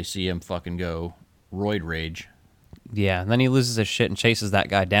 like, you really see him fucking go roid rage. Yeah, and then he loses his shit and chases that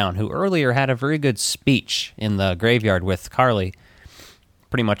guy down, who earlier had a very good speech in the graveyard with Carly,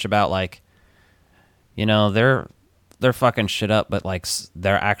 pretty much about, like, they're fucking shit up, but, like,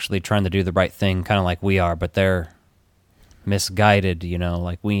 they're actually trying to do the right thing, kind of like we are, but they're misguided,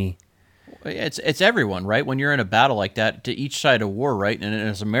 like we... It's everyone, right? When you're in a battle like that, to each side of war, right? And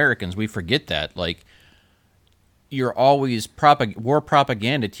as Americans, we forget that. Like, you're always... war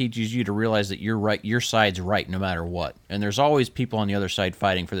propaganda teaches you to realize that you're right, your side's right no matter what. And there's always people on the other side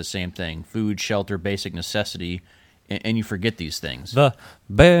fighting for the same thing. Food, shelter, basic necessity... And you forget these things. The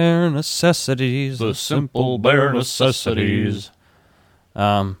bare necessities. The simple bare necessities.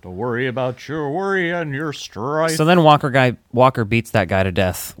 Don't worry about your worry and your strife. So then Walker beats that guy to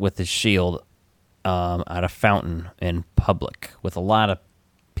death with his shield at a fountain in public with a lot of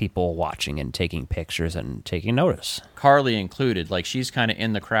people watching and taking pictures and taking notice. Carly included. Like, she's kind of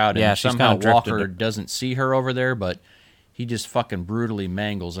in the crowd, and somehow Walker doesn't see her over there, but he just fucking brutally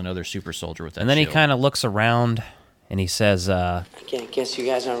mangles another super soldier with that And then shield. he kind of looks around... And he says, I guess you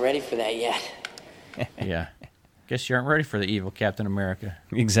guys aren't ready for that yet. Yeah. Guess you aren't ready for the evil Captain America.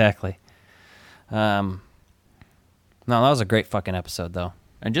 Exactly. No, that was a great fucking episode, though.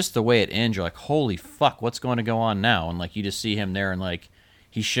 And just the way it ends, you're like, holy fuck, what's going to go on now? And, like, you just see him there, and, like,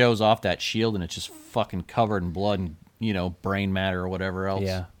 he shows off that shield, and it's just fucking covered in blood and, brain matter or whatever else.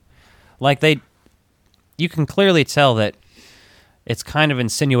 Yeah. Like, you can clearly tell that it's kind of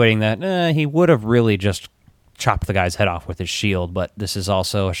insinuating that he would have really just chopped the guy's head off with his shield, but this is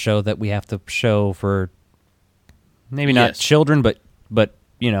also a show that we have to show for maybe not children, but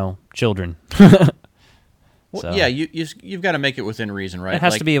children. Well, So, yeah, you've got to make it within reason, right? It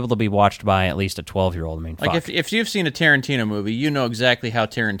has to be able to be watched by at least a 12-year-old. I mean, like if you've seen a Tarantino movie, you know exactly how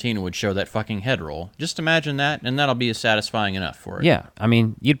Tarantino would show that fucking head roll. Just imagine that, and that'll be satisfying enough for it. Yeah, I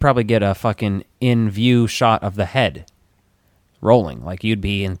mean, you'd probably get a fucking in-view shot of the head rolling, like you'd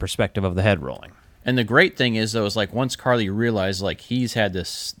be in perspective of the head rolling. And the great thing is, though, is like once Carly realized like he's had the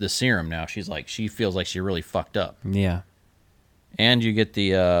serum now, she feels like she really fucked up. Yeah. And you get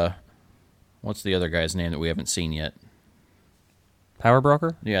the what's the other guy's name that we haven't seen yet? Power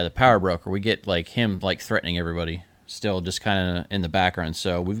Broker? Yeah, the Power Broker. We get like him like threatening everybody, still just kind of in the background.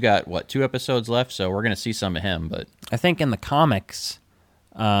 So we've got 2 episodes left, so we're gonna see some of him. But I think in the comics,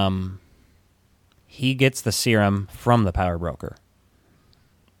 he gets the serum from the Power Broker.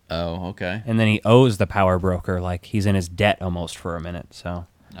 Oh, okay. And then he owes the Power Broker, like he's in his debt almost for a minute. So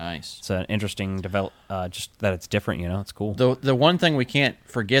Nice. It's an interesting just that it's different, it's cool. The one thing we can't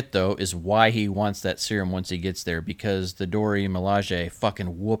forget, though, is why he wants that serum once he gets there, because the Dora Milaje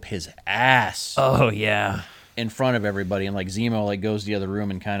fucking whoop his ass. Oh, yeah. In front of everybody, and, like, Zemo, like, goes to the other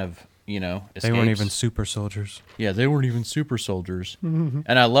room and kind of, escapes. They weren't even super soldiers. Yeah, they weren't even super soldiers. And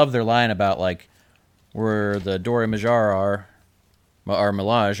I love their line about, like, where the Dora Milaje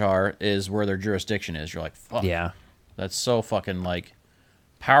are, is where their jurisdiction is. You're like, fuck. Yeah. That's so fucking, like,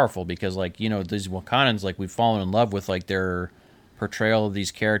 powerful, because, like, these Wakandans, like, we've fallen in love with, like, their portrayal of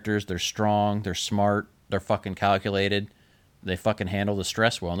these characters. They're strong, they're smart, they're fucking calculated. They fucking handle the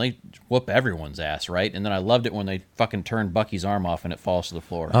stress well, and they whoop everyone's ass, right? And then I loved it when they fucking turned Bucky's arm off and it falls to the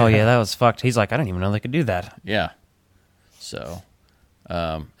floor. Oh, yeah, that was fucked. He's like, I didn't even know they could do that. Yeah. So,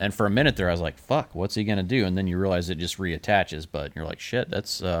 and for a minute there, I was like, fuck, what's he going to do? And then you realize it just reattaches, but you're like, shit,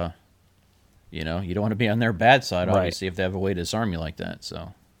 that's, you don't want to be on their bad side, obviously, if they have a way to disarm you like that,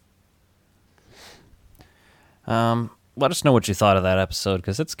 so. Let us know what you thought of that episode,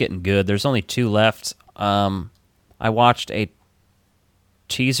 because it's getting good. There's only 2 left. I watched a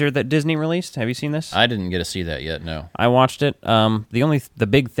teaser that Disney released. Have you seen this? I didn't get to see that yet, no. I watched it. The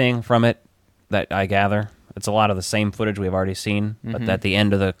big thing from it that I gather, it's a lot of the same footage we've already seen, but at the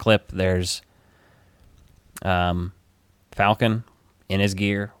end of the clip, there's Falcon in his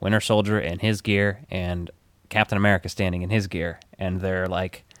gear, Winter Soldier in his gear, and Captain America standing in his gear, and they're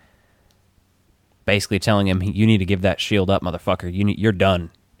like basically telling him, you need to give that shield up, motherfucker. You're done.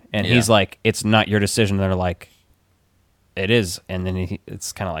 And he's like, it's not your decision. They're like, it is. And then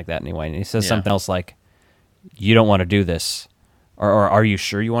it's kind of like that anyway. And he says something else like, you don't want to do this. Or are you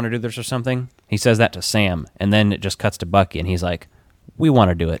sure you want to do this or something? He says that to Sam. And then it just cuts to Bucky. And he's like, we want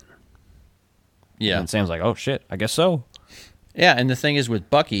to do it. Yeah. And Sam's like, oh, shit, I guess so. Yeah, and the thing is with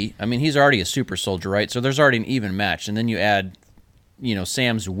Bucky, I mean, he's already a super soldier, right? So there's already an even match. And then you add,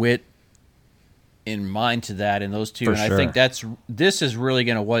 Sam's wit in mind to that, and those two. For and sure. I think this is really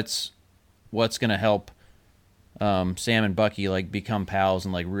going to what's going to help Sam and Bucky like become pals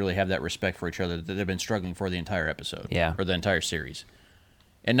and like really have that respect for each other that they've been struggling for the entire episode, or the entire series.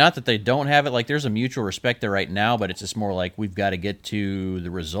 And not that they don't have it, like there's a mutual respect there right now, but it's just more like we've got to get to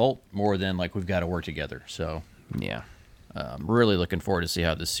the result more than like we've got to work together. So yeah, really looking forward to see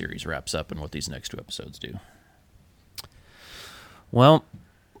how this series wraps up and what these next 2 episodes do. Well,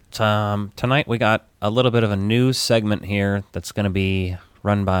 tonight we got a little bit of a news segment here that's going to be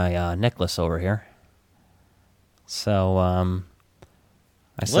run by Nicholas over here. So,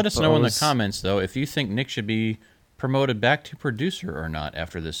 let us know in the comments, though, if you think Nick should be promoted back to producer or not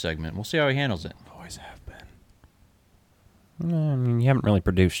after this segment. We'll see how he handles it. Always have been. I mean, you haven't really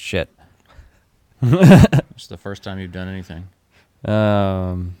produced shit. It's the first time you've done anything.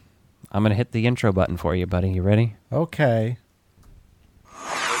 I'm going to hit the intro button for you, buddy. You ready? Okay.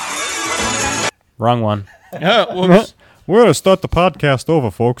 Wrong one. Whoops. We're going to start the podcast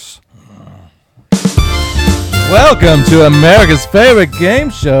over, folks. Welcome to America's favorite game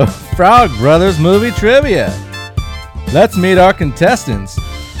show, Frog Brothers Movie Trivia. Let's meet our contestants.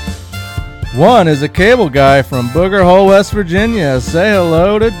 One is a cable guy from Booger Hole, West Virginia. Say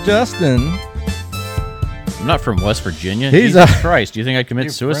hello to Justin. I'm not from West Virginia. He's Jesus Christ. Do you think I'd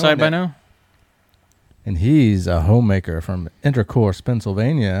commit suicide by now? And he's a homemaker from Intercourse,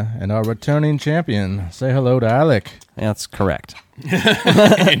 Pennsylvania, and our returning champion. Say hello to Alec. That's correct.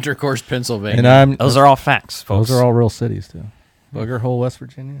 Intercourse, Pennsylvania. And those are all facts, folks. Those are all real cities, too. Booger Hole, West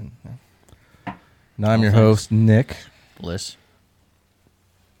Virginia. And I'm your host, Nick. Bliss.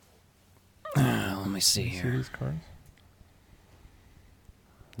 Let me see here. See these cards?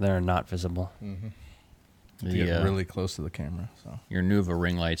 They're not visible. Mm-hmm. Get really close to the camera. So your Nuva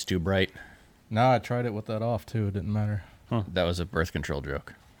ring light's too bright. No, I tried it with that off, too. It didn't matter. That was a birth control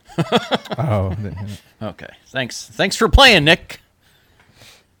joke. Oh, didn't hear it. Okay. Thanks for playing, Nick.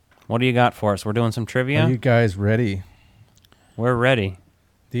 What do you got for us? We're doing some trivia? Are you guys ready? We're ready.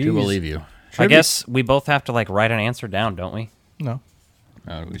 To believe you. I guess we both have to like write an answer down, don't we? No.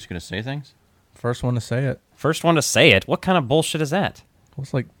 Are we just going to say things? First one to say it. First one to say it? What kind of bullshit is that? Well,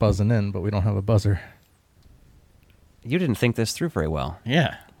 it's like buzzing in, but we don't have a buzzer. You didn't think this through very well.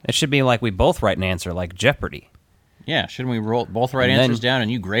 Yeah. It should be like we both write an answer, like Jeopardy. Yeah, shouldn't we both write answers down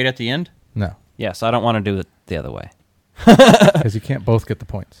and you grade at the end? No. Yes, I don't want to do it the other way. Because you can't both get the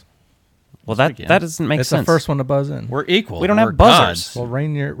points. Well, that doesn't make sense. It's the first one to buzz in. We're equal. We don't have Gods. buzzers. Well,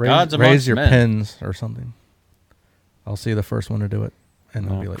 raise your pins or something. I'll see the first one to do it. And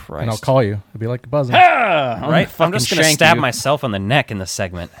I'll be like, and I'll call you. It'll be like buzzing. Right? I'm just going to stab myself in the neck in this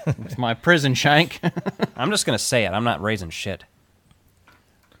segment. With my prison shank. I'm just going to say it. I'm not raising shit.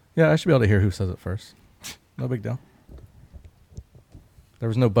 Yeah, I should be able to hear who says it first. No big deal. There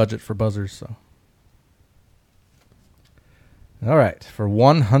was no budget for buzzers, so. All right, for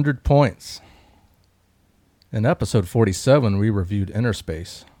 100 points. In episode 47, we reviewed Inner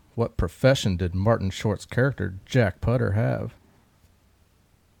Space. What profession did Martin Short's character, Jack Putter, have?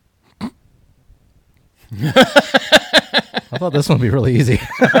 I thought this one would be really easy.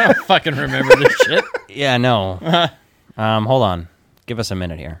 I don't fucking remember this shit. Yeah, no. Hold on. Give us a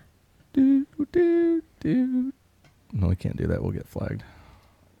minute here. No, we can't do that. We'll get flagged.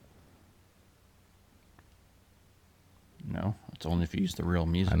 No, it's only if you use the real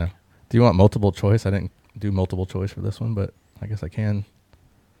music. I know. Do you want multiple choice? I didn't do multiple choice for this one, but I guess I can.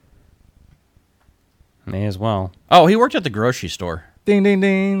 May as well. Oh, he worked at the grocery store. Ding, ding,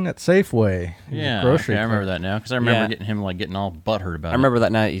 ding. At Safeway. Yeah, grocery. okay, I remember that now because I remember getting him getting all butthurt about it. I remember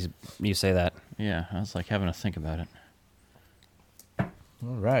that now you say that. Yeah, I was like having to think about it.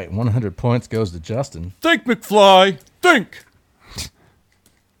 All right, 100 points goes to Justin. Think, McFly. Think.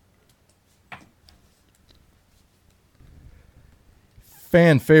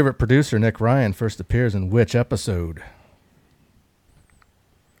 Fan favorite producer Nick Ryan first appears in which episode?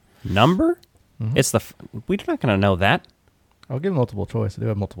 Number? Mm-hmm. It's we're not going to know that. I'll give multiple choice. I do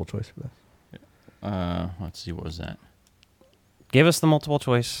have multiple choice for this. Let's see. What was that? Give us the multiple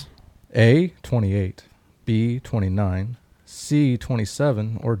choice. A, 28. B, 29. C,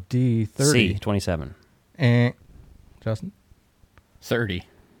 27. Or D, 30. C, 27. Justin? 30.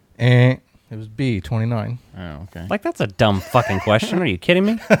 It was B, 29. Oh, okay. Like, that's a dumb fucking question. Are you kidding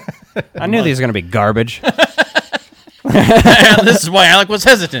me? I knew these were going to be garbage. This is why Alec was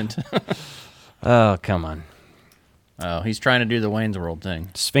hesitant. Oh, come on. Oh, he's trying to do the Wayne's World thing.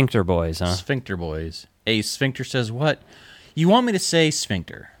 Sphincter boys, huh? Sphincter boys. A sphincter says what? You want me to say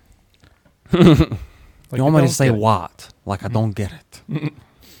sphincter? You want me to say what? Like I don't get it.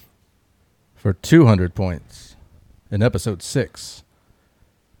 For 200 points, in episode 6,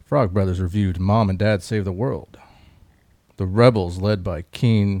 Frog Brothers reviewed Mom and Dad Save the World. The rebels, led by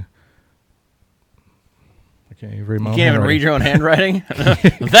Keen... I can't even read my own You can't even handwriting. read your own handwriting?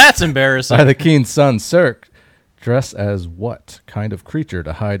 That's embarrassing. By the Keen's son, Cirque, dress as what kind of creature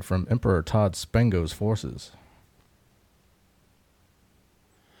to hide from Emperor Todd Spengo's forces?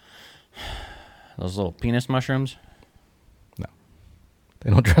 Those little penis mushrooms? No. They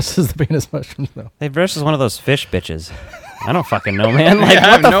don't dress as the penis mushrooms, no. They dress as one of those fish bitches. I don't fucking know, man. Like, Yeah, I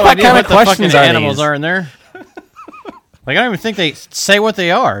what have the no fuck idea kind what of the fucking questions are animals these? are in there. Like, I don't even think they say what they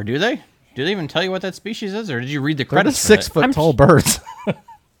are, do they? Do they even tell you what that species is, or did you read the They're credits? just for that? 6 foot tall birds.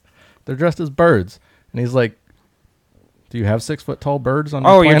 They're dressed as birds. And he's like, do you have 6 foot tall birds on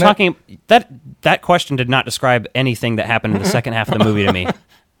your Oh, planet? you're talking... That question did not describe anything that happened in the second half of the movie to me.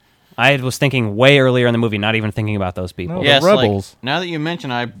 I was thinking way earlier in the movie, not even thinking about those people. No, Yes, the rebels. Like, now that you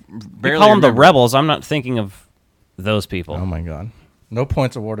mention, I barely You call them the remember. rebels. I'm not thinking of those people. Oh, my God. No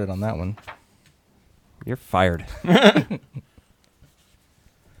points awarded on that one. You're fired.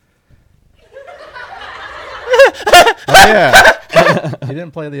 Oh, yeah. You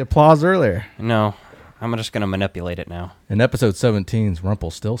didn't play the applause earlier. No, I'm just going to manipulate it now. In episode 17's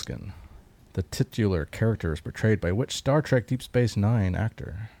Rumpelstiltskin, the titular character is portrayed by which Star Trek Deep Space Nine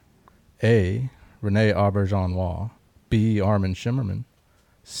actor? A. Rene Auberjonois. B. Armin Shimmerman.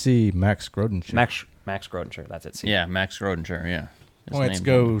 C. Max Grodenchik. Max Grodenchik, that's it. C. Yeah, Max Grodenchik, yeah. His Points name's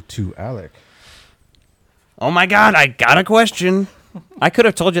go to Alec. Oh my God, I got a question. I could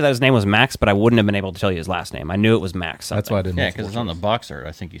have told you that his name was Max, but I wouldn't have been able to tell you his last name. I knew it was Max. That's why I didn't. Yeah, because it's on the box art.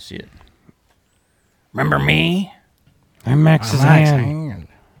 I think you see it. Remember me? I'm Max's hand.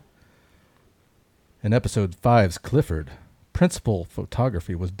 In episode 5's Clifford, principal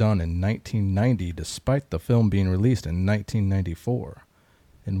photography was done in 1990 despite the film being released in 1994.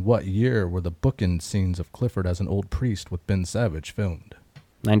 In what year were the bookend scenes of Clifford as an old priest with Ben Savage filmed?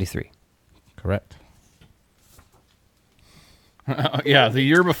 93. Correct. Yeah, the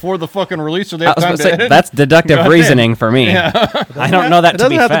year before the fucking release, so they I have was time going to to say, edit. that's deductive Go ahead. reasoning for me. Yeah. I don't know that It to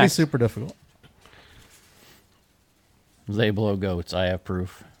be doesn't have to be fact. super difficult. They blow goats. I have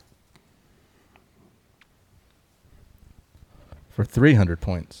proof. For 300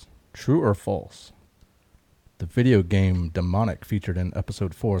 points, true or false? The video game Demonic featured in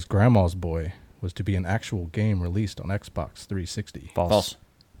episode 4's Grandma's Boy was to be an actual game released on Xbox 360. False.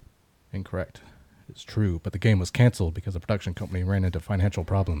 Incorrect. It's true, but the game was canceled because the production company ran into financial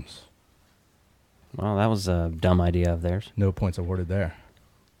problems. Well, that was a dumb idea of theirs. No points awarded there.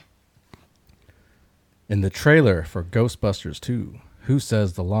 In the trailer for Ghostbusters 2, who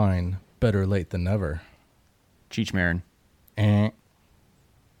says the line, better late than never? Cheech Marin.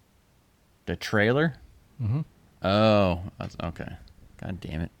 The trailer? Mm-hmm. Oh, that's okay. God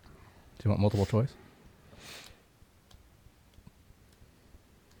damn it. Do you want multiple choice?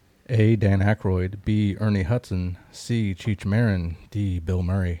 A. Dan Aykroyd, B. Ernie Hudson, C. Cheech Marin, D. Bill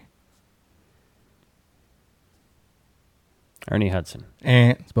Murray. Ernie Hudson.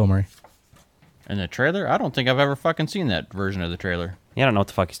 It's Bill Murray. And the trailer? I don't think I've ever fucking seen that version of the trailer. Yeah, I don't know what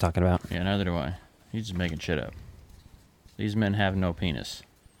the fuck he's talking about. Yeah, neither do I. He's just making shit up. These men have no penis.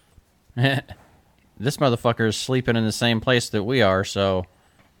 This motherfucker is sleeping in the same place that we are, so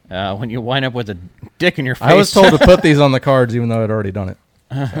when you wind up with a dick in your face... I was told to put these on the cards even though I'd already done it.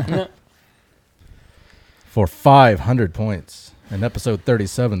 So. For 500 points, in episode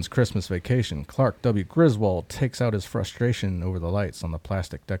 37's Christmas Vacation, Clark W. Griswold takes out his frustration over the lights on the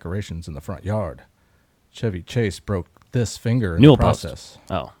plastic decorations in the front yard. Chevy Chase broke this finger in the process.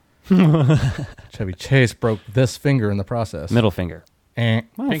 Oh. Chevy Chase broke this finger in the process. Middle finger. I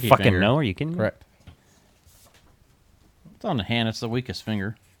don't Pinky fucking finger. know. Are you kidding me? Correct. It's on the hand. It's the weakest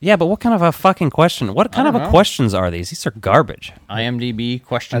finger. Yeah, but what kind of a fucking question? What kind of a questions are these? These are garbage. IMDb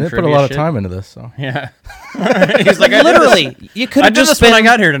question. I didn't put a lot of time into this, so yeah. He's like, literally, you could have just when I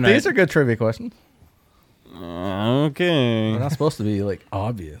got here tonight. These are good trivia questions. Okay. They're not supposed to be like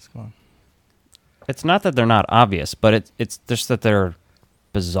obvious. Come on. It's not that they're not obvious, but it's just that they're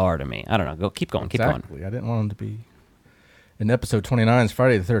bizarre to me. I don't know. Go keep going. Keep going. Exactly. I didn't want them to be. In episode 29's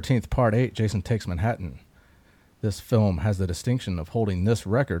Friday the 13th, Part 8, Jason Takes Manhattan. This film has the distinction of holding this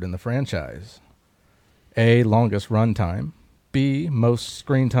record in the franchise. A, longest runtime. B, most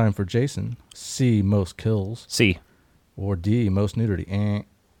screen time for Jason. C, most kills. C. Or D, most nudity.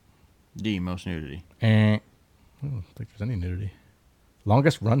 D, most nudity. I don't think there's any nudity.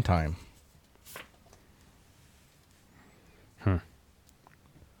 Longest runtime.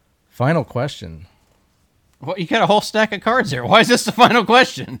 Final question. What? You got a whole stack of cards here. Why is this the final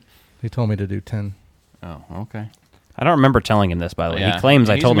question? He told me to do 10. Oh, okay. I don't remember telling him this, by the way. Yeah, He claims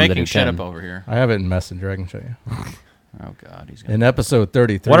I he's told him to making do shit 10. up over here. I have it in Messenger. I can show you. Oh, God. He's gonna In episode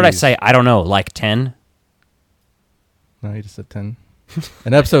 33. What did I say? I don't know. Like 10? No, you just said 10.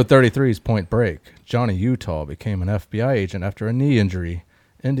 In episode 33's Point Break, Johnny Utah became an FBI agent after a knee injury,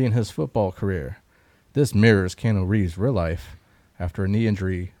 ending his football career. This mirrors Keanu Reeves' real life after a knee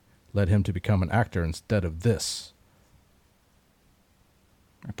injury led him to become an actor instead of this.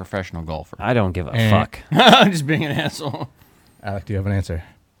 A professional golfer. I don't give a fuck. I'm just being an asshole. Alec, do you have an answer?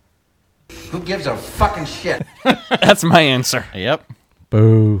 Who gives a fucking shit? That's my answer. Yep.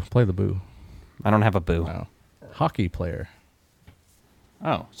 Boo. Play the boo. I don't have a boo. No. Hockey player.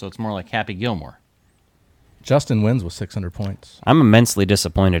 Oh, so it's more like Happy Gilmore. Justin wins with 600 points. I'm immensely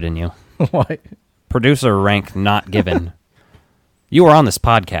disappointed in you. Why? Producer rank not given. You are on this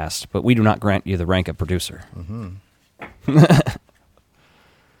podcast, but we do not grant you the rank of producer. Mm-hmm.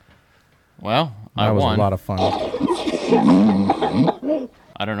 Well, that I was won. a lot of fun.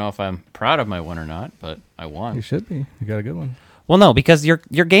 I don't know if I'm proud of my win or not, but I won. You should be. You got a good one. Well, no, because your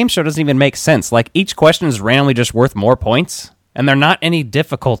game show doesn't even make sense. Like, each question is randomly just worth more points, and they're not any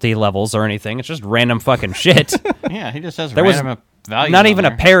difficulty levels or anything. It's just random fucking shit. Yeah, he just has There random was values. not on even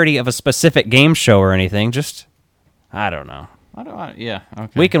there. a parody of a specific game show or anything. Just, I don't know. Yeah,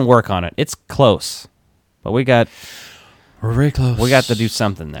 okay. We can work on it. It's close, but we're very close. We got to do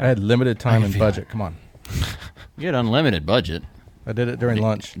something I there. had limited time and budget. Come on. You had unlimited budget. I did it during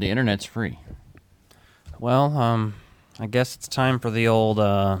lunch. The internet's free. Well, I guess it's time for the old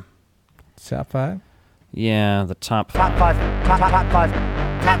Top 5? Yeah, the top Top 5. Top 5. Top 5.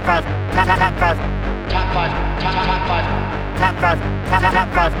 Top 5. Top 5. Top 5. Top 5. Top 5. Top 5. Top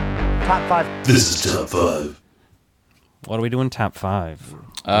 5. Top 5. This is top 5. What are we doing top 5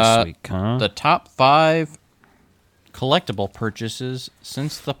 this week, huh? The top 5 collectible purchases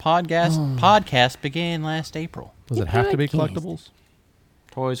since the podcast began last April. Does it have to be collectibles?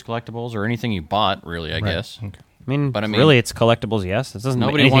 Toys, collectibles, or anything you bought, really, I guess. Okay. I mean, really, it's collectibles, yes. It doesn't make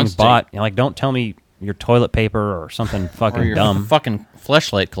nobody anything wants to- bought. You know, like, don't tell me your toilet paper or something fucking Or your dumb. fucking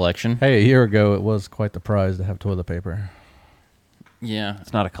Fleshlight collection. Hey, a year ago, it was quite the prize to have toilet paper. Yeah.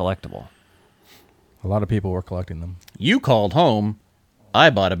 It's not a collectible. A lot of people were collecting them. You called home.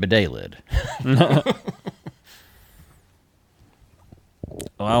 I bought a bidet lid.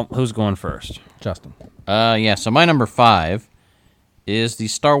 Well, who's going first? Justin. Yeah, so my number 5 is the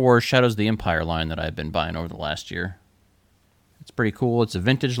Star Wars Shadows of the Empire line that I've been buying over the last year. It's pretty cool. It's a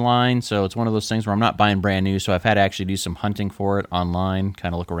vintage line, so it's one of those things where I'm not buying brand new, so I've had to actually do some hunting for it online,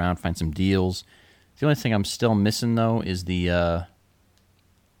 kind of look around, find some deals. The only thing I'm still missing, though, is the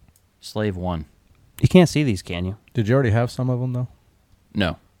Slave 1. You can't see these, can you? Did you already have some of them, though?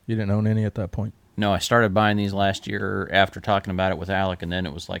 No. You didn't own any at that point? No, I started buying these last year after talking about it with Alec, and then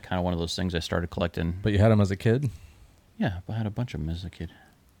it was like kind of one of those things I started collecting. But you had them as a kid? Yeah, I had a bunch of them as a kid.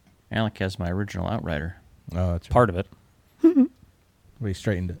 Alec has my original Outrider. Oh, that's part of it. We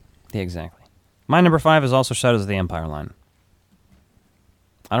straightened it. Yeah, exactly. My number 5 is also Shadows of the Empire line.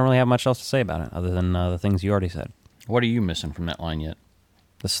 I don't really have much else to say about it other than the things you already said. What are you missing from that line yet?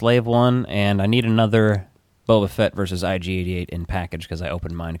 The Slave one, and I need another Boba Fett versus IG-88 in package because I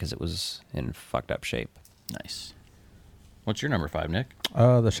opened mine because it was in fucked up shape. Nice. What's your number 5, Nick?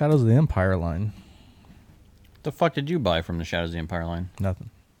 The Shadows of the Empire line. The fuck did you buy from the Shadows of the Empire line?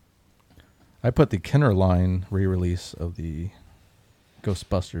 Nothing. I put the Kenner line re-release of the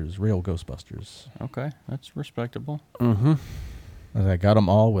Ghostbusters, real Ghostbusters. Okay, that's respectable. Mm-hmm. I got them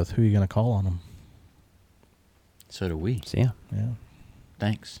all with Who You Gonna Call on them. So do we. See ya. Yeah.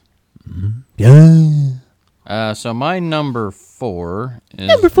 Thanks. Mm-hmm. Yeah. So my number 4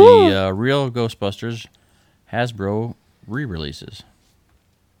 is the real Ghostbusters Hasbro re-releases.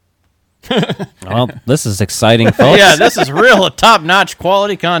 Well, this is exciting, folks. Yeah, this is real top-notch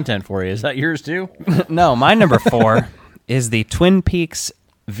quality content for you. Is that yours too? No, my number 4 is the Twin Peaks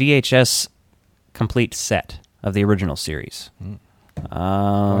VHS complete set of the original series.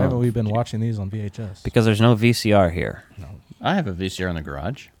 Why haven't we been watching these on VHS? Because there's no VCR here. No. I have a VCR in the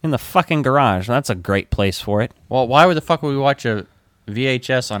garage. In the fucking garage. That's a great place for it. Well, why would the fuck would we watch a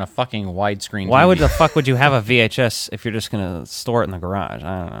VHS on a fucking widescreen TV? Why would the fuck would you have a VHS if you're just going to store it in the garage?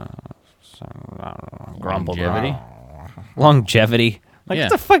 I don't know. Longevity? Longevity? Like, Yeah.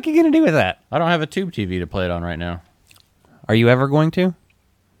 what the fuck are you going to do with that? I don't have a tube TV to play it on right now. Are you ever going to?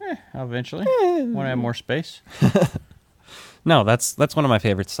 Eventually. Want to have more space? No, that's one of my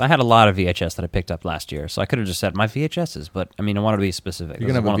favorites. I had a lot of VHS that I picked up last year, so I could have just said my VHSs, but I mean, I want to be specific. You're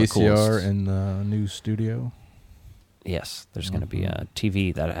going to have a VCR in the new studio? Yes, there's going to be a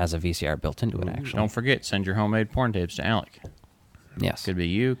TV that has a VCR built into it, actually. Don't forget, send your homemade porn tapes to Alec. Yes. Could be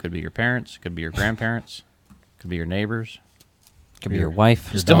you, could be your parents, could be your grandparents, could be your neighbors. Could be your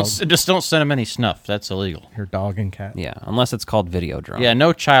wife. Just don't send them any snuff. That's illegal. Your dog and cat. Yeah, unless it's called Videodrome. Yeah,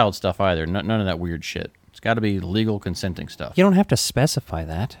 no child stuff either. None of that weird shit. It's got to be legal consenting stuff. You don't have to specify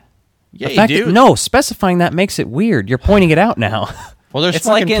that. Yeah, you do. No, specifying that makes it weird. You're pointing it out now. Well, there's it's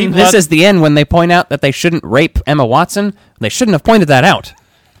like fucking in people This out- Is the End when they point out that they shouldn't rape Emma Watson. They shouldn't have pointed that out.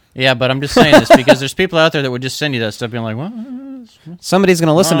 Yeah, but I'm just saying this because there's people out there that would just send you that stuff being like, what? Somebody's going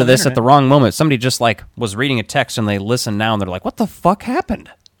to listen to this at internet. the wrong moment. Somebody just like was reading a text and they listen now and they're like, what the fuck happened?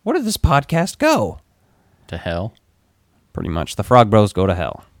 Where did this podcast go? To hell. Pretty much. The Frog Bros go to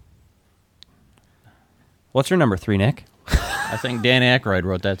hell. What's your number 3, Nick? I think Dan Aykroyd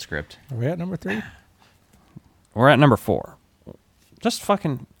wrote that script. Are we at number 3? We're at number 4. Just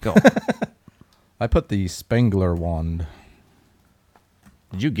fucking go. I put the Spengler wand.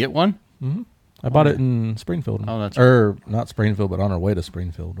 Did you get one? Mm-hmm. I bought it in Springfield. Oh, that's not Springfield, but on our way to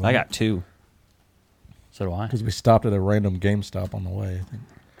Springfield. I got 2. So do I. Because we stopped at a random GameStop on the way, I think.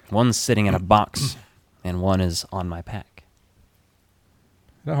 One's sitting in a box, and one is on my pack.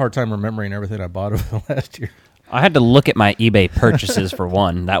 I had a hard time remembering everything I bought over the last year. I had to look at my eBay purchases for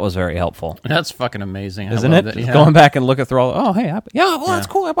one. That was very helpful. That's fucking amazing. I Isn't love it? that. Yeah. Going back and look at through all. Oh, hey, that's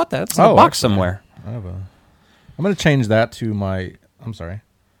cool. I bought that. It's in a box somewhere. I'm going to change that to my. I'm sorry,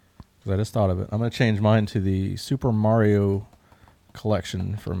 because I just thought of it. I'm going to change mine to the Super Mario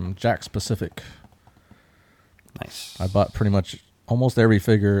collection from Jack Specific. Nice. I bought pretty much almost every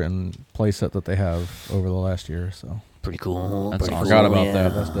figure and playset that they have over the last year. So pretty cool. That's I awesome. forgot about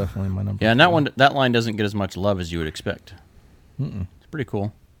that. That's definitely my number. Yeah, and that line doesn't get as much love as you would expect. Mm-mm. It's pretty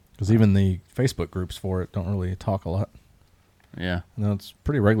cool. Because even the Facebook groups for it don't really talk a lot. Yeah. No, it's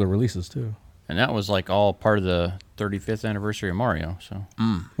pretty regular releases too. And that was like all part of the 35th anniversary of Mario. So.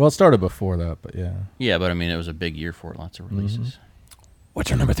 Well, it started before that, but yeah. Yeah, but I mean, it was a big year for it. Lots of releases. What's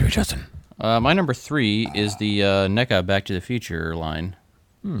your number 3, Justin? My number 3 is the NECA Back to the Future line.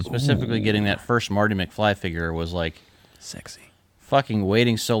 Specifically, getting that first Marty McFly figure was like sexy. Fucking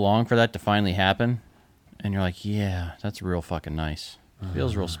waiting so long for that to finally happen, and you're like, yeah, that's real fucking nice.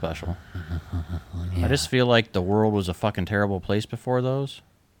 Feels real special. I just feel like the world was a fucking terrible place before those,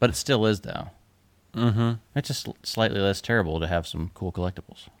 but it still is though. Mm-hmm. It's just slightly less terrible to have some cool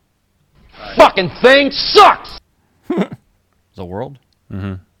collectibles. Fucking thing sucks! The world?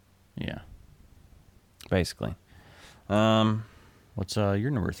 Mm-hmm. Yeah. Basically. What's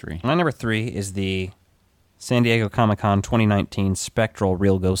your number 3? My number 3 is the San Diego Comic-Con 2019 Spectral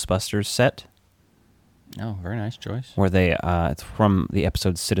Real Ghostbusters set. Oh, very nice choice. Where they, it's from the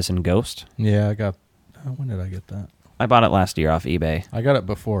episode Citizen Ghost. Yeah, I got. When did I get that? I bought it last year off eBay. I got it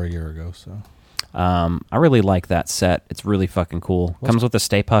before a year ago, so. I really like that set. It's really fucking cool. Comes with a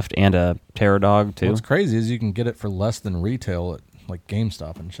Stay Puft and a Terror Dog too. What's crazy is you can get it for less than retail at like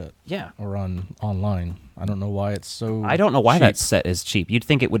GameStop and shit. Yeah. Or online. I don't know why it's so I don't know why cheap. that set is cheap. You'd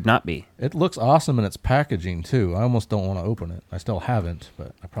think it would not be. It looks awesome in its packaging, too. I almost don't want to open it. I still haven't,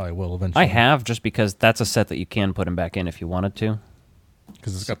 but I probably will eventually. I have, just because that's a set that you can put them back in if you wanted to.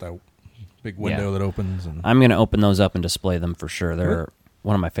 Because it's got that big window that opens. And I'm going to open those up and display them for sure. They're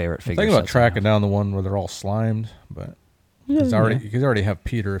one of my favorite figures. Think about tracking down the one where they're all slimed, but you can already have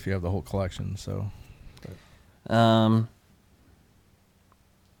Peter if you have the whole collection. So,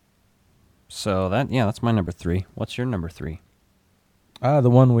 so that's my number 3. What's your number 3? The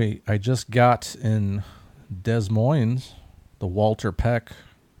one I just got in Des Moines, the Walter Peck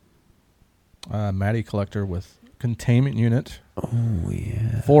Matty collector with containment unit. Oh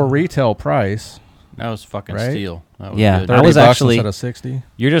yeah. For retail price. That was fucking right? steal. That was yeah, good. I was actually instead of 60.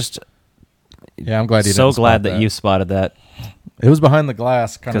 You're just. Yeah, I'm glad you so didn't glad spot that you spotted that. It was behind the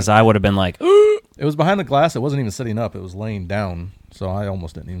glass, because I would have been like, it was behind the glass. It wasn't even sitting up. It was laying down, so I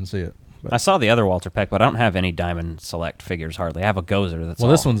almost didn't even see it. But I saw the other Walter Peck, but I don't have any Diamond Select figures hardly. I have a Gozer. That's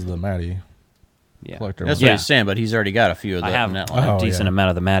this one's the Matty. Collector. That's what he's saying, but he's already got a few of them. I have in that line. a decent amount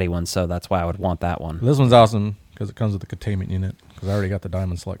of the Matty ones, so that's why I would want that one. This one's awesome because it comes with the containment unit. Because I already got the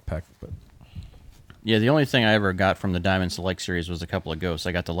Diamond Select pack, but. Yeah, the only thing I ever got from the Diamond Select series was a couple of ghosts.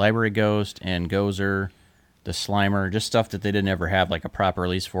 I got the Library Ghost and Gozer, the Slimer, just stuff that they didn't ever have like a proper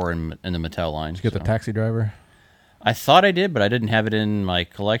release for in the Mattel line. Did you get the Taxi Driver? I thought I did, but I didn't have it in my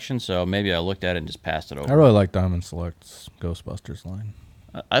collection, so maybe I looked at it and just passed it over. I really like Diamond Select's Ghostbusters line.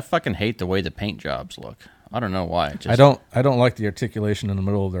 I fucking hate the way the paint jobs look. I don't know why. I don't like the articulation in the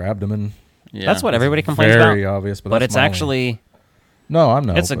middle of their abdomen. Yeah. That's what everybody complains about. Very obvious, but it's actually. No, I'm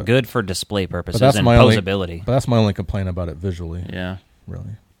not. It's good for display purposes and posability. But that's my only complaint about it visually. Yeah.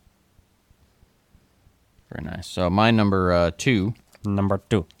 Really. Very nice. So my number 2. Number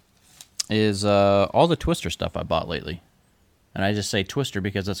 2. Is all the Twister stuff I bought lately. And I just say Twister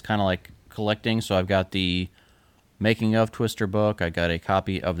because it's kind of like collecting. So I've got the Making of Twister book. I got a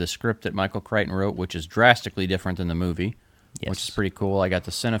copy of the script that Michael Crichton wrote, which is drastically different than the movie, which is pretty cool. I got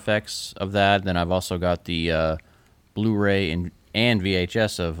the Cinefex of that. Then I've also got the Blu-ray and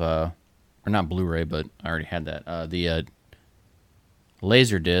VHS of, or not Blu-ray, but I already had that. The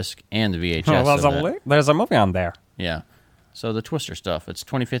Laserdisc and the VHS of that. There's a movie on there. Yeah. So the Twister stuff. It's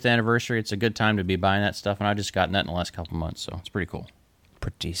 25th anniversary. It's a good time to be buying that stuff, and I just gotten that in the last couple months, so it's pretty cool.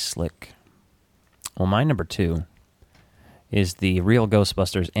 Pretty slick. Well, my number 2 is the Real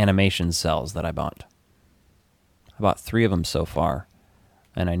Ghostbusters animation cells that I bought. I bought 3 of them so far,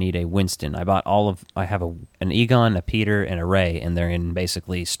 and I need a Winston. I have an Egon, a Peter, and a Ray, and they're in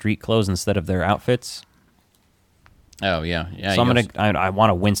basically street clothes instead of their outfits. Oh, yeah. So I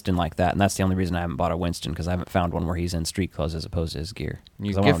want a Winston like that, and that's the only reason I haven't bought a Winston, because I haven't found one where he's in street clothes as opposed to his gear.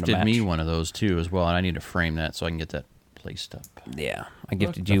 You gifted me one of those, too, as well, and I need to frame that so I can get that placed up. Yeah. I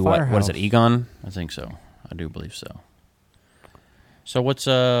gifted you, what is it, Egon? I think so. I do believe so. So what's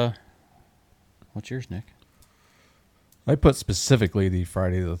yours, Nick? I put specifically the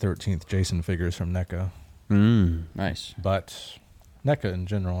Friday the 13th Jason figures from NECA. Nice. But NECA in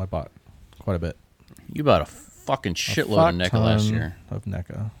general, I bought quite a bit. You bought a fucking shitload of NECA last year. Of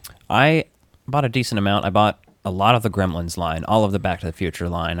NECA. I bought a decent amount. I bought a lot of the Gremlins line, all of the Back to the Future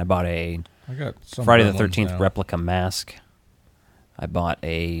line. I bought a Friday the 13th replica mask. I bought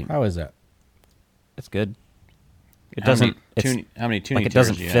a... How is that? It's good. It how doesn't... many tuning it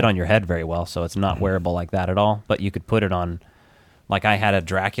doesn't fit on your head very well, so it's not wearable like that at all. But you could put it on... Like I had a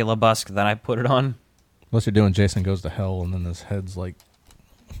Dracula busk that I put it on. Unless you're doing Jason Goes to Hell and then his head's like...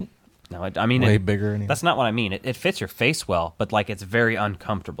 No, I mean... way bigger. Anyway. That's not what I mean. It fits your face well, but like it's very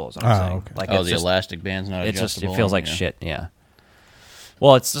uncomfortable is what I'm saying. Okay. Like, the elastic band's not adjustable. It feels like shit, yeah.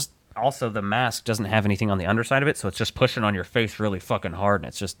 Well, it's just... Also, the mask doesn't have anything on the underside of it, so it's just pushing on your face really fucking hard, and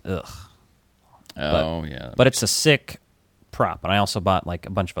it's just, ugh. Yeah. But it's a sick prop, and I also bought like a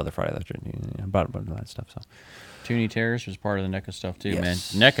bunch of other Friday the 13th. I bought a bunch of that stuff, so... Toonie Terrors was part of the NECA stuff, too,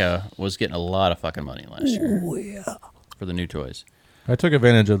 yes. man. NECA was getting a lot of fucking money last year. Oh, yeah. For the new toys. I took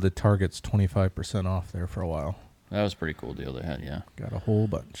advantage of the Target's 25% off there for a while. That was a pretty cool deal they had, yeah. Got a whole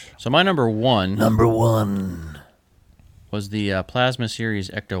bunch. So my number 1... Number 1... was the Plasma Series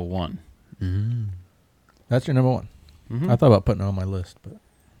Ecto 1. Mm-hmm. That's your number 1? Mm-hmm. I thought about putting it on my list, but...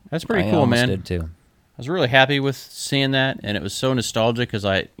 That's pretty cool, man. I did, too. I was really happy with seeing that, and it was so nostalgic, because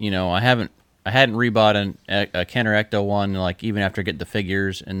I hadn't rebought a Kenner Ecto 1, like, even after getting the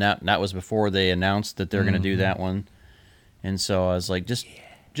figures, and that was before they announced that they're going to do that one. And so I was like, just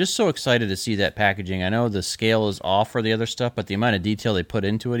so excited to see that packaging. I know the scale is off for the other stuff, but the amount of detail they put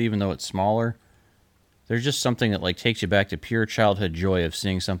into it, even though it's smaller, there's just something that like takes you back to pure childhood joy of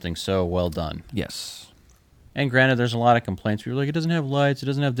seeing something so well done. Yes. And granted, there's a lot of complaints. People are like, it doesn't have lights, it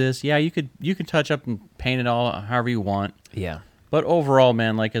doesn't have this. Yeah, you can touch up and paint it all however you want. Yeah. But overall,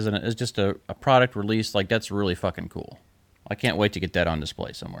 man, like as just a product release, like that's really fucking cool. I can't wait to get that on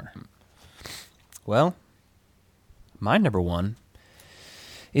display somewhere. Well, my number one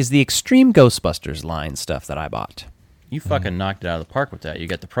is the Extreme Ghostbusters line stuff that I bought. You fucking knocked it out of the park with that. You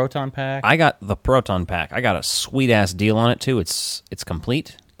got the Proton Pack. I got the Proton Pack. I got a sweet-ass deal on it, too. It's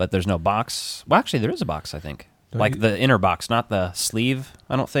complete, but there's no box. Well, actually, there is a box, I think. Like the inner box, not the sleeve,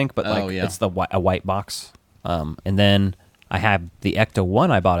 I don't think, but it's a white box. And then I have the Ecto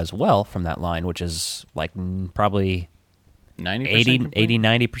 1 I bought as well from that line, which is like probably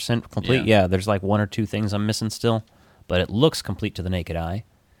 80-90% complete. Yeah, there's like one or two things I'm missing still, but it looks complete to the naked eye.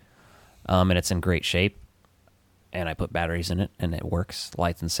 And it's in great shape. And I put batteries in it, and it works.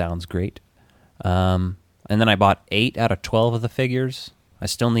 Lights and sound's great. And then I bought 8 out of 12 of the figures. I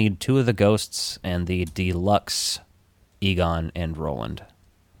still need 2 of the Ghosts and the Deluxe Egon and Roland.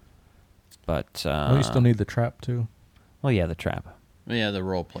 But you still need the trap too. Well, yeah, the trap. Yeah, the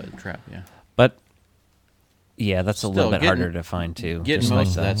role play, the trap. Yeah, but yeah, that's a little bit harder to find too. Getting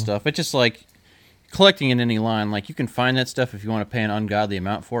most of that stuff. It's just like collecting in any line. Like you can find that stuff if you want to pay an ungodly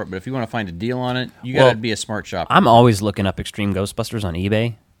amount for it, but if you want to find a deal on it, you got to be a smart shopper. I'm always looking up Extreme Ghostbusters on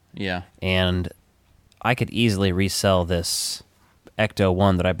eBay. Yeah, and I could easily resell this Ecto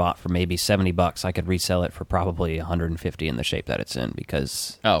 1 that I bought for maybe $70. I could resell it for probably $150 in the shape that it's in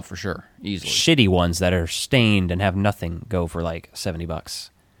because for sure, easily. Shitty ones that are stained and have nothing go for like $70.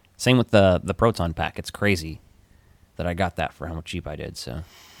 Same with the Proton Pack. It's crazy that I got that for how cheap I did. So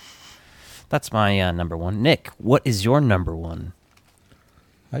that's my number one. Nick, what is your number one?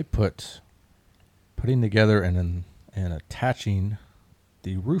 I putting together and attaching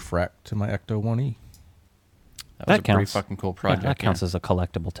the roof rack to my Ecto 1E. That was a pretty fucking cool project. That counts as a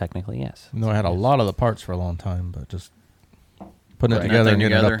collectible, technically, yes. No, I had a lot of the parts for a long time, but just putting it together and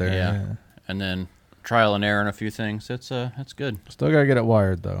getting it up there. Yeah. And then trial and error on a few things. It's good. Still gotta get it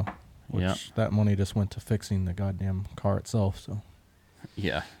wired though. Which that money just went to fixing the goddamn car itself. So.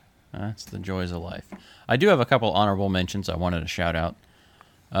 Yeah, that's the joys of life. I do have a couple honorable mentions I wanted to shout out.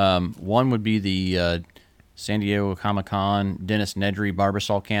 One would be the San Diego Comic-Con Dennis Nedry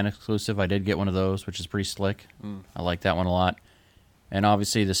Barbasol can exclusive. I did get one of those, which is pretty slick. I like that one a lot. And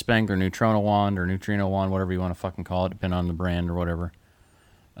obviously the Spengler Neutrino Wand or Neutrino Wand, whatever you want to fucking call it, depending on the brand or whatever.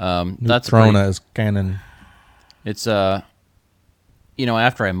 Neutrona is canon. It's after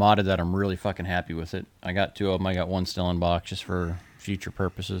I modded that, I'm really fucking happy with it. I got 2 of them. I got one still in box just for future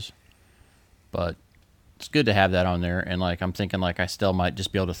purposes. But it's good to have that on there. And like I'm thinking like I still might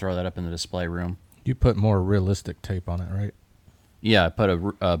just be able to throw that up in the display room. You put more realistic tape on it, right? Yeah, I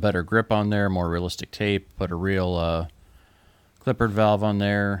put a better grip on there, more realistic tape, put a real clippered valve on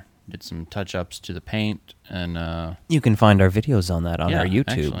there, did some touch-ups to the paint, and... you can find our videos on that on our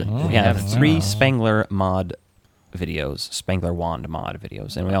YouTube. We have 3 Spengler mod videos, Spengler Wand mod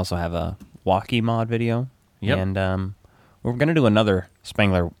videos, and we also have a Walkie mod video. Yep. And we're going to do another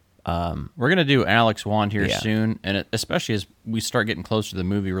Spengler... we're going to do Alex Wand here soon, and especially as we start getting closer to the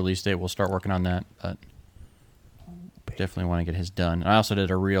movie release date, we'll start working on that, but definitely want to get his done. And I also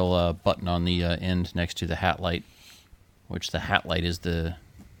did a real button on the end next to the hat light, which the hat light is the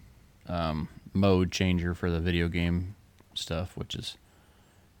mode changer for the video game stuff, which is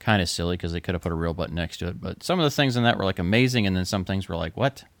kind of silly because they could have put a real button next to it. But some of the things in that were like amazing, and then some things were like,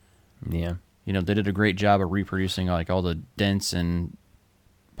 what? Yeah. They did a great job of reproducing like all the dents and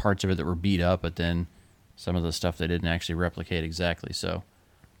parts of it that were beat up, but then some of the stuff they didn't actually replicate exactly. So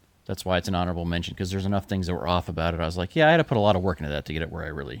that's why it's an honorable mention, because there's enough things that were off about it. I was like, yeah, I had to put a lot of work into that to get it where I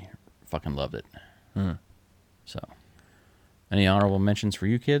really fucking loved it. So, any honorable mentions for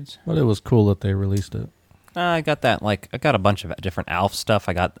you kids? Well, it was cool that they released it. I got that. I got a bunch of different Alf stuff.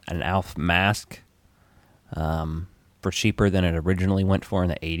 I got an Alf mask for cheaper than it originally went for in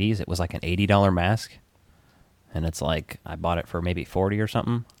the 80s. It was like an $80 mask. And it's like, I bought it for maybe $40 or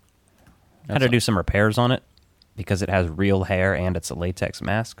something. I had to do some repairs on it because it has real hair and it's a latex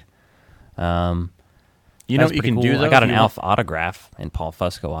mask. You know what you can do, though? I got an Alf autograph and Paul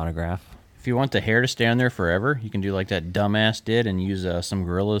Fusco autograph. If you want the hair to stay on there forever, you can do like that dumbass did and use some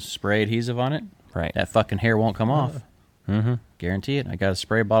Gorilla spray adhesive on it. Right. That fucking hair won't come off. Mm-hmm. Guarantee it. I got a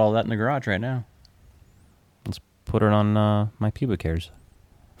spray bottle of that in the garage right now. Let's put it on my pubic hairs.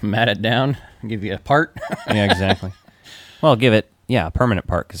 Mat it down, give you a part. Yeah, exactly. Well, give it, a permanent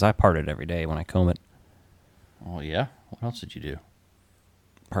part, because I part it every day when I comb it. Oh, yeah? What else did you do?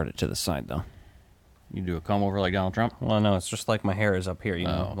 Part it to the side, though. You do a comb over like Donald Trump? Well, no, it's just like my hair is up here,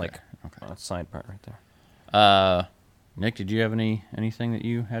 okay. That side part right there. Nick, did you have anything that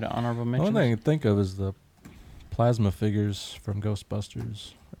you had an honorable mention? The only thing I can think of is the plasma figures from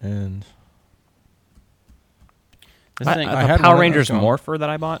Ghostbusters, and This the thing- Power Rangers Morpher that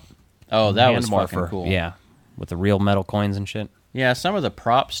I bought. Oh, that Hand was fucking cool. Yeah, with the real metal coins and shit. Yeah, some of the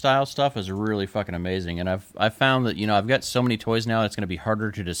prop style stuff is really fucking amazing, and I've found that I've got so many toys now it's going to be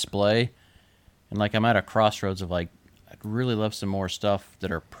harder to display, and like I'm at a crossroads of like I'd really love some more stuff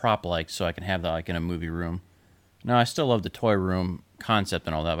that are prop like so I can have that like in a movie room. No, I still love the toy room concept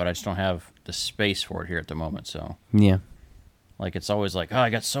and all that, but I just don't have the space for it here at the moment. So yeah, like it's always like, oh, I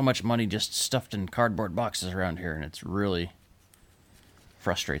got so much money just stuffed in cardboard boxes around here, and it's really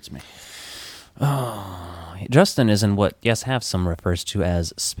frustrates me. Oh, Justin is in what Yes Have Some refers to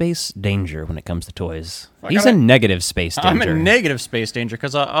as space danger when it comes to toys. He's in negative space danger. I'm in negative space danger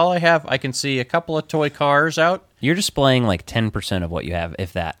because all I have, I can see a couple of toy cars out. You're displaying like 10% of what you have,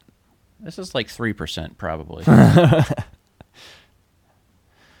 if that. This is like 3% probably. Yeah.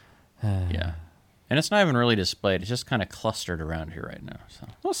 And it's not even really displayed. It's just kind of clustered around here right now. So.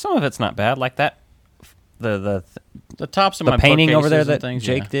 Well, some of it's not bad, like that. The tops of the my painting over there that things,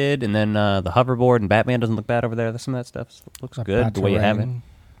 Jake did, and then the hoverboard and Batman doesn't look bad over there. Some of that stuff looks good the way you have it.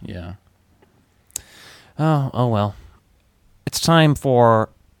 Yeah. Oh well. It's time for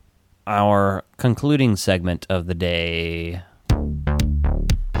our concluding segment of the day.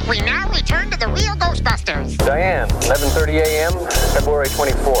 We now return to the real Ghostbusters. Diane, 11:30 a.m., February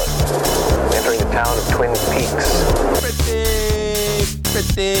 24th. Entering the town of Twin Peaks.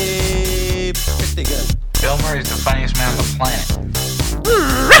 Pretty good. Bill Murray's the funniest man on the planet.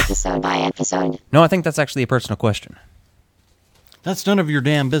 Episode by episode. No, I think that's actually a personal question. That's none of your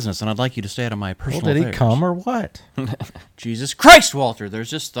damn business, and I'd like you to stay out of my personal Well, did he affairs. come or what? Jesus Christ, Walter,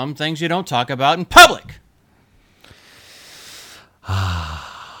 there's just some things you don't talk about in public. Has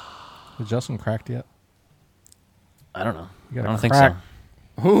Justin cracked yet? I don't know. You I gotta don't think crack.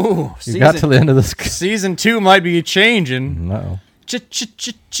 so. Ooh, You got to the end of this. Season 2 might be changing. No.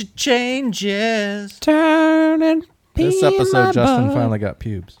 Changes. Turning. This episode, Justin finally got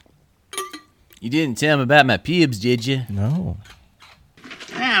pubes. You didn't tell me about my pubes, did you? No.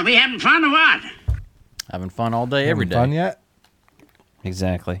 Yeah, we having fun or what? Having fun all day, every day. Fun yet?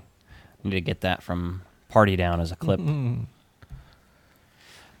 Exactly. Need to get that from Party Down as a clip.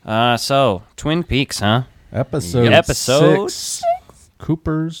 So, Twin Peaks, huh? Episode 6.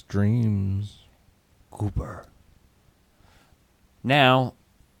 Cooper's Dreams. Cooper. Now,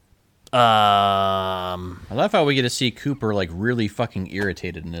 I love how we get to see Cooper like really fucking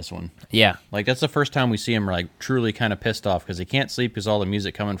irritated in this one. Yeah. Like that's the first time we see him like truly kind of pissed off because he can't sleep because all the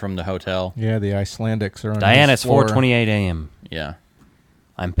music coming from the hotel. Yeah, the Icelandics are on Diane, his it's floor. 4:28 a.m. Yeah.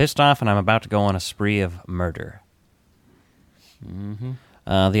 I'm pissed off and I'm about to go on a spree of murder. Mm-hmm.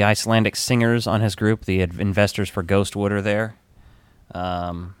 The Icelandic singers on his group, the investors for Ghostwood, are there.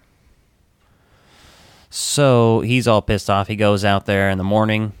 So he's all pissed off. He goes out there in the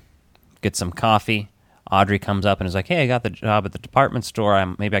morning, gets some coffee. Audrey comes up and is like, hey, I got the job at the department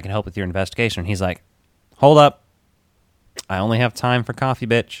store. Maybe I can help with your investigation. And he's like, hold up. I only have time for coffee,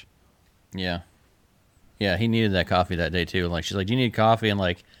 bitch. Yeah. Yeah, he needed that coffee that day, too. Like, she's like, do you need coffee? And,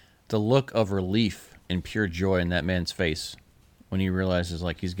 like, the look of relief and pure joy in that man's face when he realizes,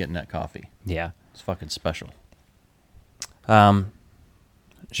 like, he's getting that coffee. Yeah. It's fucking special.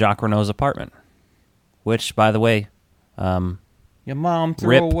 Jacques Renault's apartment. Which, by the way... your mom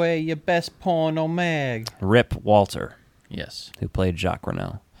threw away your best porno mag. Rip Walter. Yes. Who played Jacques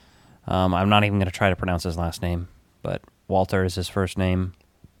Renault. I'm not even going to try to pronounce his last name, but Walter is his first name.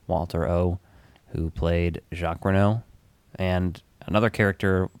 Walter O., who played Jacques Renault, and another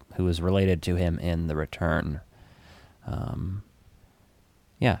character who is related to him in The Return.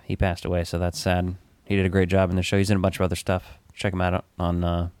 Yeah, he passed away, so that's sad. He did a great job in the show. He's in a bunch of other stuff. Check him out on,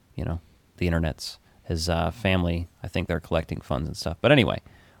 the internets. His family, I think they're collecting funds and stuff. But anyway,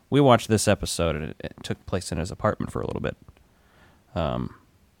 we watched this episode. It took place in his apartment for a little bit.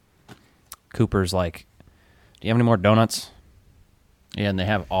 Cooper's like, do you have any more donuts? Yeah, and they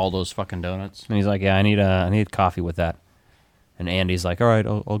have all those fucking donuts. And he's like, yeah, I need coffee with that. And Andy's like, all right,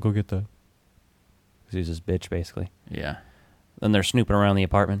 I'll go get that. Because he's his bitch, basically. Yeah. Then they're snooping around the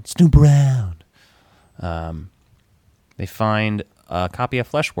apartment. Snoop around. They find a copy of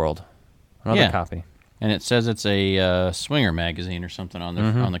Flesh World. Another copy. And it says it's a Swinger magazine or something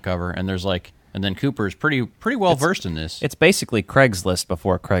on the cover. And there's like, and then Cooper's pretty well versed in this. It's basically Craigslist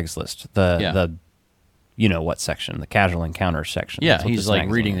before Craigslist. The you know what section, the casual encounter section. Yeah, he's like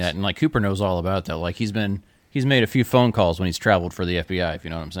reading that, and like Cooper knows all about that. Like he's made a few phone calls when he's traveled for the FBI. If you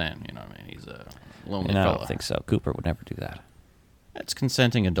know what I'm saying, you know what I mean. He's a lonely I fella. don't think so. Cooper would never do that. It's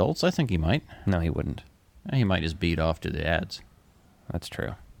consenting adults. I think he might. No, he wouldn't. He might just beat off to the ads. That's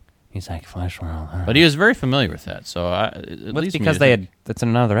true. He's like, Flesh World. Huh? But he was very familiar with that, so at least because that's in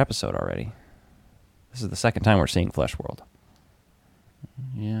another episode already. This is the second time we're seeing Flesh World.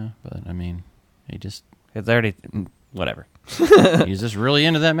 Yeah, but I mean, it's already whatever. He's just really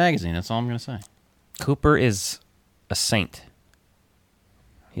into that magazine. That's all I'm gonna say. Cooper is a saint.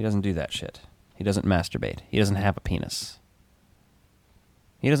 He doesn't do that shit. He doesn't masturbate. He doesn't have a penis.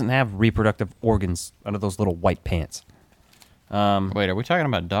 He doesn't have reproductive organs under those little white pants. Wait, are we talking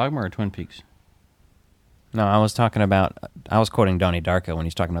about Dogma or Twin Peaks? No, I was quoting Donnie Darko when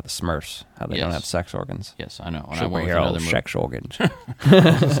he's talking about the Smurfs, how they don't have sex organs. Yes, I know. Superhero sex organs. I was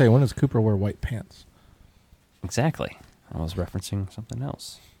going to say, when does Cooper wear white pants? Exactly. I was referencing something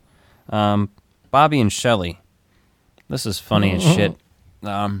else. Bobby and Shelley. This is funny as shit.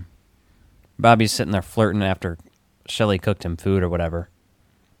 Bobby's sitting there flirting after Shelley cooked him food or whatever.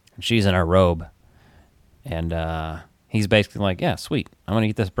 And she's in her robe. And he's basically like, yeah, sweet. I'm going to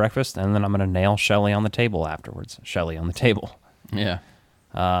eat this breakfast, and then I'm going to nail Shelley on the table afterwards. Shelley on the table. Yeah.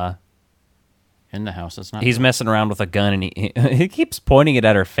 In the house, that's not... He's messing around with a gun, and he keeps pointing it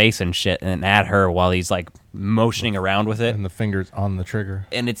at her face and shit, and at her while he's, like, motioning around with it. And the finger's on the trigger.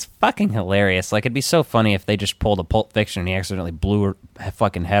 And it's fucking hilarious. Like, it'd be so funny if they just pulled a Pulp Fiction and he accidentally blew her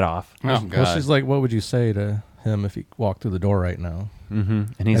fucking head off. Oh, God. Well, she's like, what would you say to him if he walked through the door right now? Mm-hmm.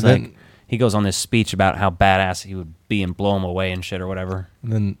 And he's he goes on this speech about how badass he would be and blow him away and shit or whatever.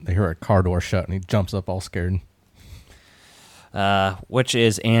 And then they hear a car door shut, and he jumps up all scared. Which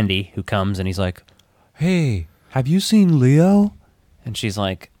is Andy, who comes, and he's like, hey, have you seen Leo? And she's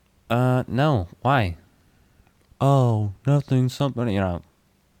like, no, why? Oh, nothing, something, you know.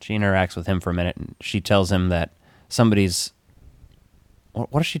 She interacts with him for a minute, and she tells him that somebody's...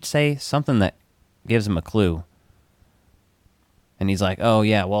 What does she say? Something that gives him a clue. And he's like, oh,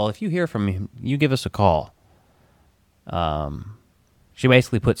 yeah, well, if you hear from him, you give us a call. She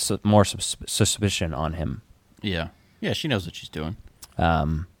basically puts more suspicion on him. Yeah. Yeah, she knows what she's doing.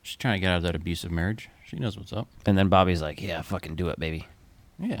 She's trying to get out of that abusive marriage. She knows what's up. And then Bobby's like, yeah, fucking do it, baby.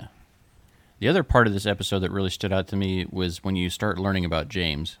 Yeah. The other part of this episode that really stood out to me was when you start learning about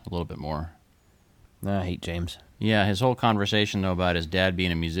James a little bit more. I hate James. Yeah, his whole conversation, though, about his dad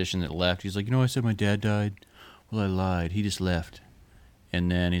being a musician that left. He's like, I said my dad died. Well, I lied. He just left. And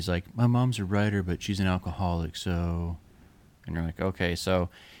then he's like, my mom's a writer, but she's an alcoholic, so... And you're like, okay, so...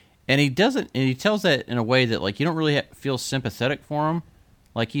 And he tells that in a way that, like, you don't really feel sympathetic for him.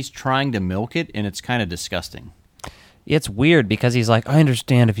 Like, he's trying to milk it, and it's kind of disgusting. It's weird, because he's like, I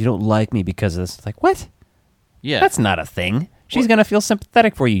understand if you don't like me because of this. It's like, what? Yeah. That's not a thing. She's going to feel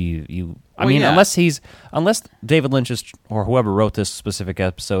sympathetic for you. I mean, unless David Lynch is, or whoever wrote this specific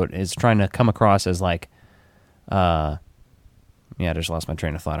episode is trying to come across as like, I just lost my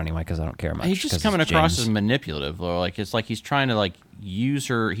train of thought anyway because I don't care much. He's just coming across as manipulative, or like it's like he's trying to like use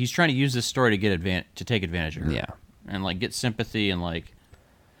her. He's trying to use this story to take advantage of her. Yeah, and like get sympathy and like.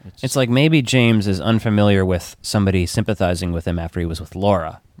 It's like maybe James is unfamiliar with somebody sympathizing with him after he was with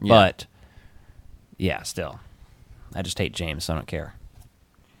Laura, but yeah, still, I just hate James, so I don't care.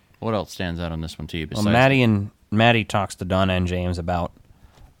 What else stands out on this one to you? Well, Maddie talks to Donna and James about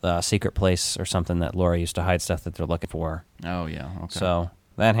the secret place or something that Laura used to hide stuff that they're looking for. Oh, yeah, okay. So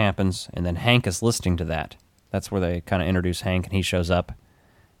that happens, and then Hank is listening to that. That's where they kind of introduce Hank, and he shows up.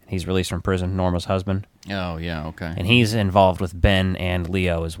 He's released from prison, Norma's husband. Oh, yeah, okay. And he's involved with Ben and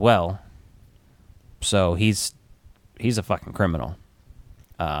Leo as well. So he's a fucking criminal.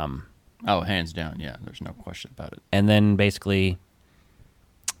 Oh, hands down, yeah, there's no question about it. And then basically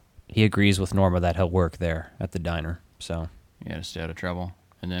he agrees with Norma that he'll work there at the diner. So yeah, to stay out of trouble.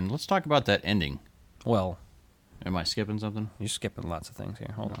 And then let's talk about that ending. Well, am I skipping something? You're skipping lots of things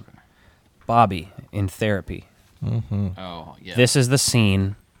here. Hold on. Bobby in therapy. Mm-hmm. Oh, yeah. This is the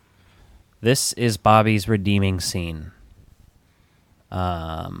scene. This is Bobby's redeeming scene.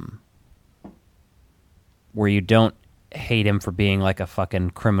 Where you don't hate him for being like a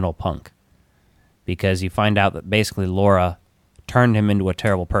fucking criminal punk. Because you find out that basically Laura turned him into a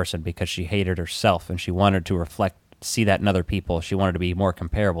terrible person because she hated herself and she wanted to see that in other people. She wanted to be more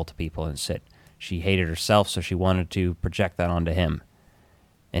comparable to people, and she hated herself, so she wanted to project that onto him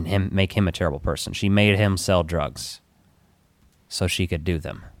and make him a terrible person. She made him sell drugs so she could do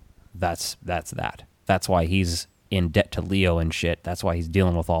them. That's that. That's why he's in debt to Leo and shit. That's why he's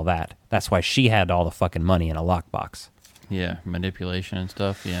dealing with all that. That's why she had all the fucking money in a lockbox. Yeah, manipulation and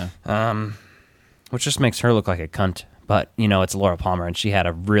stuff, yeah. Which just makes her look like a cunt. But, it's Laura Palmer, and she had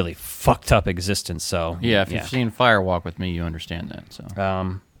a really fucked up existence, so... Yeah, if you've seen Fire Walk with Me, you understand that,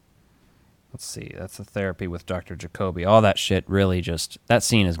 so... Let's see, that's the therapy with Dr. Jacoby. All that shit really just... That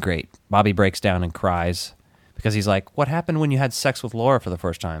scene is great. Bobby breaks down and cries Because he's like, what happened when you had sex with Laura for the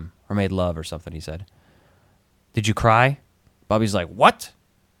first time? Or made love or something, he said. Did you cry? Bobby's like, what?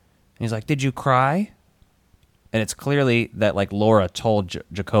 And he's like, did you cry? And it's clearly that like Laura told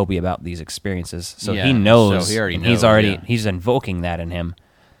Jacoby about these experiences, so he knows. So he already knows. He's invoking that in him.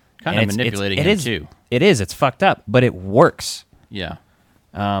 Kind of manipulating him too. It is. It's fucked up, but it works. Yeah.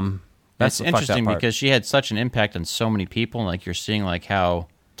 That's It's interesting because she had such an impact on so many people, and like you're seeing like how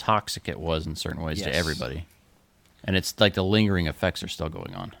toxic it was in certain ways to everybody. And it's like the lingering effects are still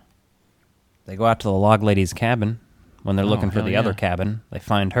going on. They go out to the log lady's cabin when they're looking for the other cabin. They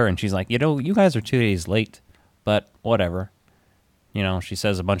find her, and she's like, you guys are 2 days late, but whatever. You know, she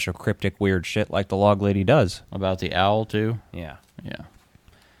says a bunch of cryptic, weird shit like the log lady does. About the owl, too? Yeah. Yeah.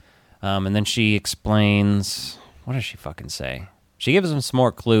 And then she explains... What does she fucking say? She gives him some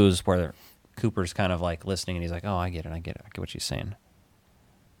more clues where Cooper's kind of like listening, and he's like, oh, I get it. I get what she's saying.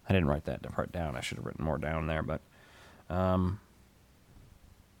 I didn't write that part down. I should have written more down there, but...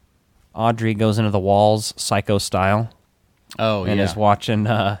 Audrey goes into the walls, psycho style. Oh, and is watching...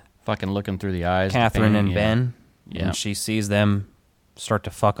 fucking looking through the eyes. Catherine and Ben. Yeah. And she sees them start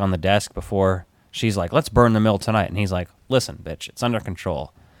to fuck on the desk before she's like, let's burn the mill tonight. And he's like, listen, bitch, it's under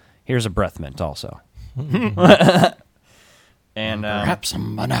control. Here's a breath mint also. And perhaps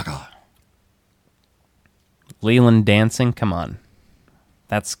some Monaco. Leland dancing, come on.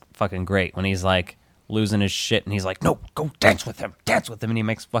 That's fucking great. When he's like losing his shit and he's like, no, go dance with him. Dance with him. And he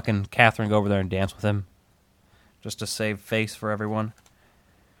makes fucking Catherine go over there and dance with him. Just to save face for everyone.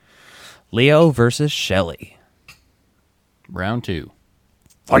 Leo versus Shelley. Round 2.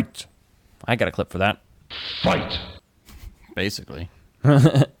 Fight! I got a clip for that. Fight! Basically.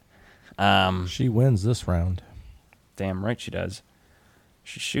 She wins this round. Damn right she does.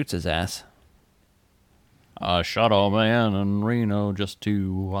 She shoots his ass. I shot a man in Reno just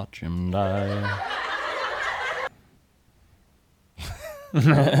to watch him die.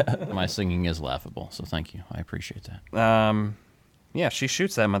 My singing is laughable, so thank you. I appreciate that. Yeah, she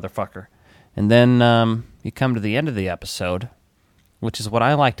shoots that motherfucker. And then you come to the end of the episode, which is what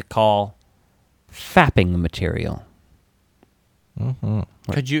I like to call fapping material. Mm-hmm.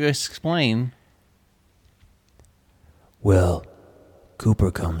 Could you explain? Well, Cooper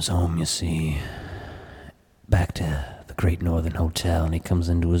comes home, you see, back to the Great Northern Hotel, and he comes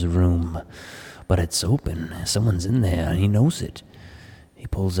into his room, but it's open. Someone's in there, and he knows it. He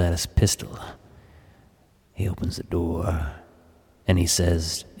pulls out his pistol. He opens the door, and he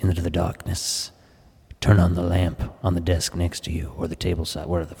says into the darkness, turn on the lamp on the desk next to you, or the table side,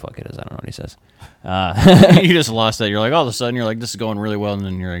 whatever the fuck it is. I don't know what he says. You just lost that. You're like, all of a sudden, you're like, this is going really well, and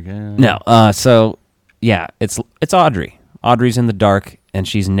then you're like, No, so, yeah, it's Audrey. Audrey's in the dark, and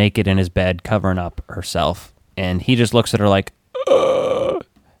she's naked in his bed, covering up herself, and he just looks at her like, ugh!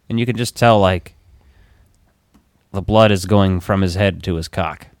 And you can just tell, like, the blood is going from his head to his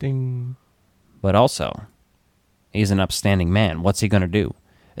cock. Ding. But also, he's an upstanding man. What's he going to do?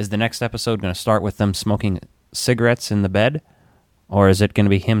 Is the next episode going to start with them smoking cigarettes in the bed? Or is it going to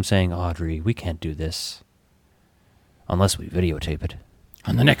be him saying, Audrey, we can't do this unless we videotape it?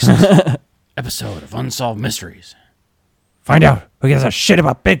 On the next episode of Unsolved Mysteries. Find out who gives a shit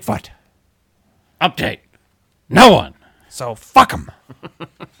about Bigfoot. Update. No one. So fuck him.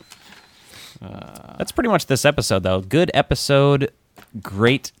 That's pretty much this episode, though. Good episode,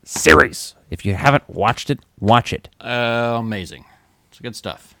 great series. If you haven't watched it, watch it. Amazing. It's good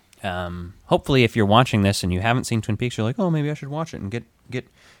stuff. Hopefully, if you're watching this and you haven't seen Twin Peaks, you're like, oh, maybe I should watch it and get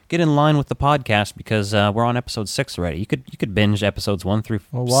in line with the podcast because we're on episode 6 already. You could binge episodes 1 through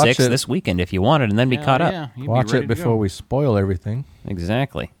 6 this weekend if you wanted, and then be caught up. Watch it before we spoil everything.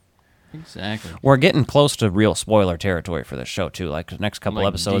 Exactly. We're getting close to real spoiler territory for this show too. Like the next couple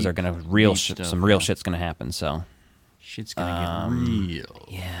episodes are gonna real shit's gonna happen. So shit's gonna get real.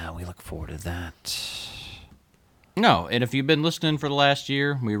 Yeah, we look forward to that. No, and if you've been listening for the last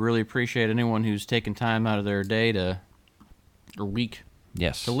year, we really appreciate anyone who's taken time out of their day or week,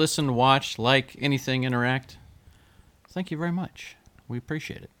 to listen, watch, like, anything, interact. Thank you very much. We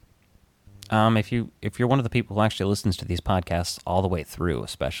appreciate it. If you're one of the people who actually listens to these podcasts all the way through,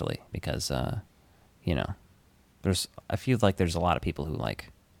 especially because I feel like there's a lot of people who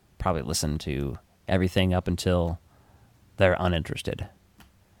like probably listen to everything up until they're uninterested.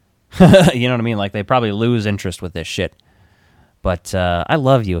 You know what I mean? Like they probably lose interest with this shit. But I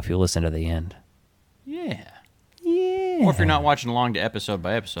love you if you listen to the end. Yeah. Or if you're not watching along to episode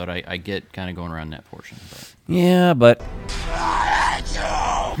by episode, I get kind of going around that portion. But. Yeah, but.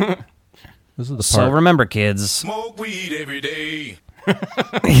 This is the part. So remember, kids. Smoke weed every day.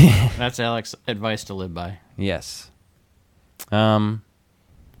 That's Alex's advice to live by. Yes.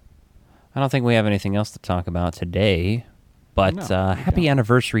 I don't think we have anything else to talk about today, but happy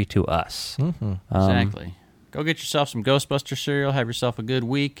anniversary to us. Mm-hmm. Exactly. Go get yourself some Ghostbuster cereal. Have yourself a good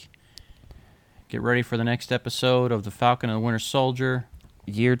week. Get ready for the next episode of The Falcon and the Winter Soldier.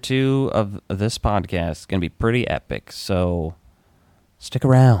 Year 2 of this podcast is going to be pretty epic, so stick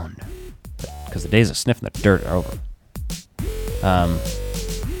around, because the days of sniffing the dirt are over.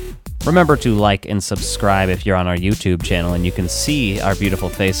 Remember to like and subscribe if you're on our YouTube channel and you can see our beautiful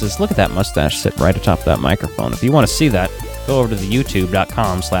faces. Look at that mustache sit right atop that microphone. If you want to see that, go over to the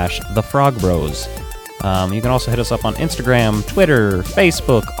youtube.com/thefrogbros. You can also hit us up on Instagram, Twitter,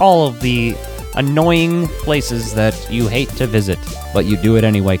 Facebook, all of the annoying places that you hate to visit, but you do it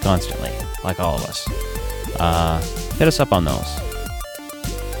anyway constantly, like all of us. Hit us up on those.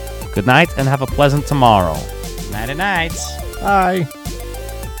 Good night and have a pleasant tomorrow. Nighty-nights. Bye.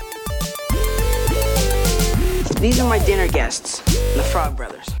 These are my dinner guests, the Frog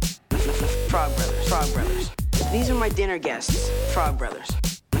Brothers. Frog Brothers, Frog Brothers. These are my dinner guests, Frog Brothers.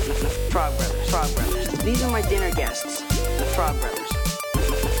 Frog Brothers, Frog Brothers. These are my dinner guests, the Frog Brothers.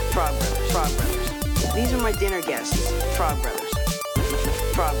 Frog Brothers, Frog Brothers. These are my dinner guests, Frog Brothers.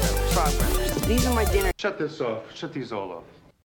 Frog Brothers, Frog Brothers. These are my dinner. Shut this off. Shut these all off.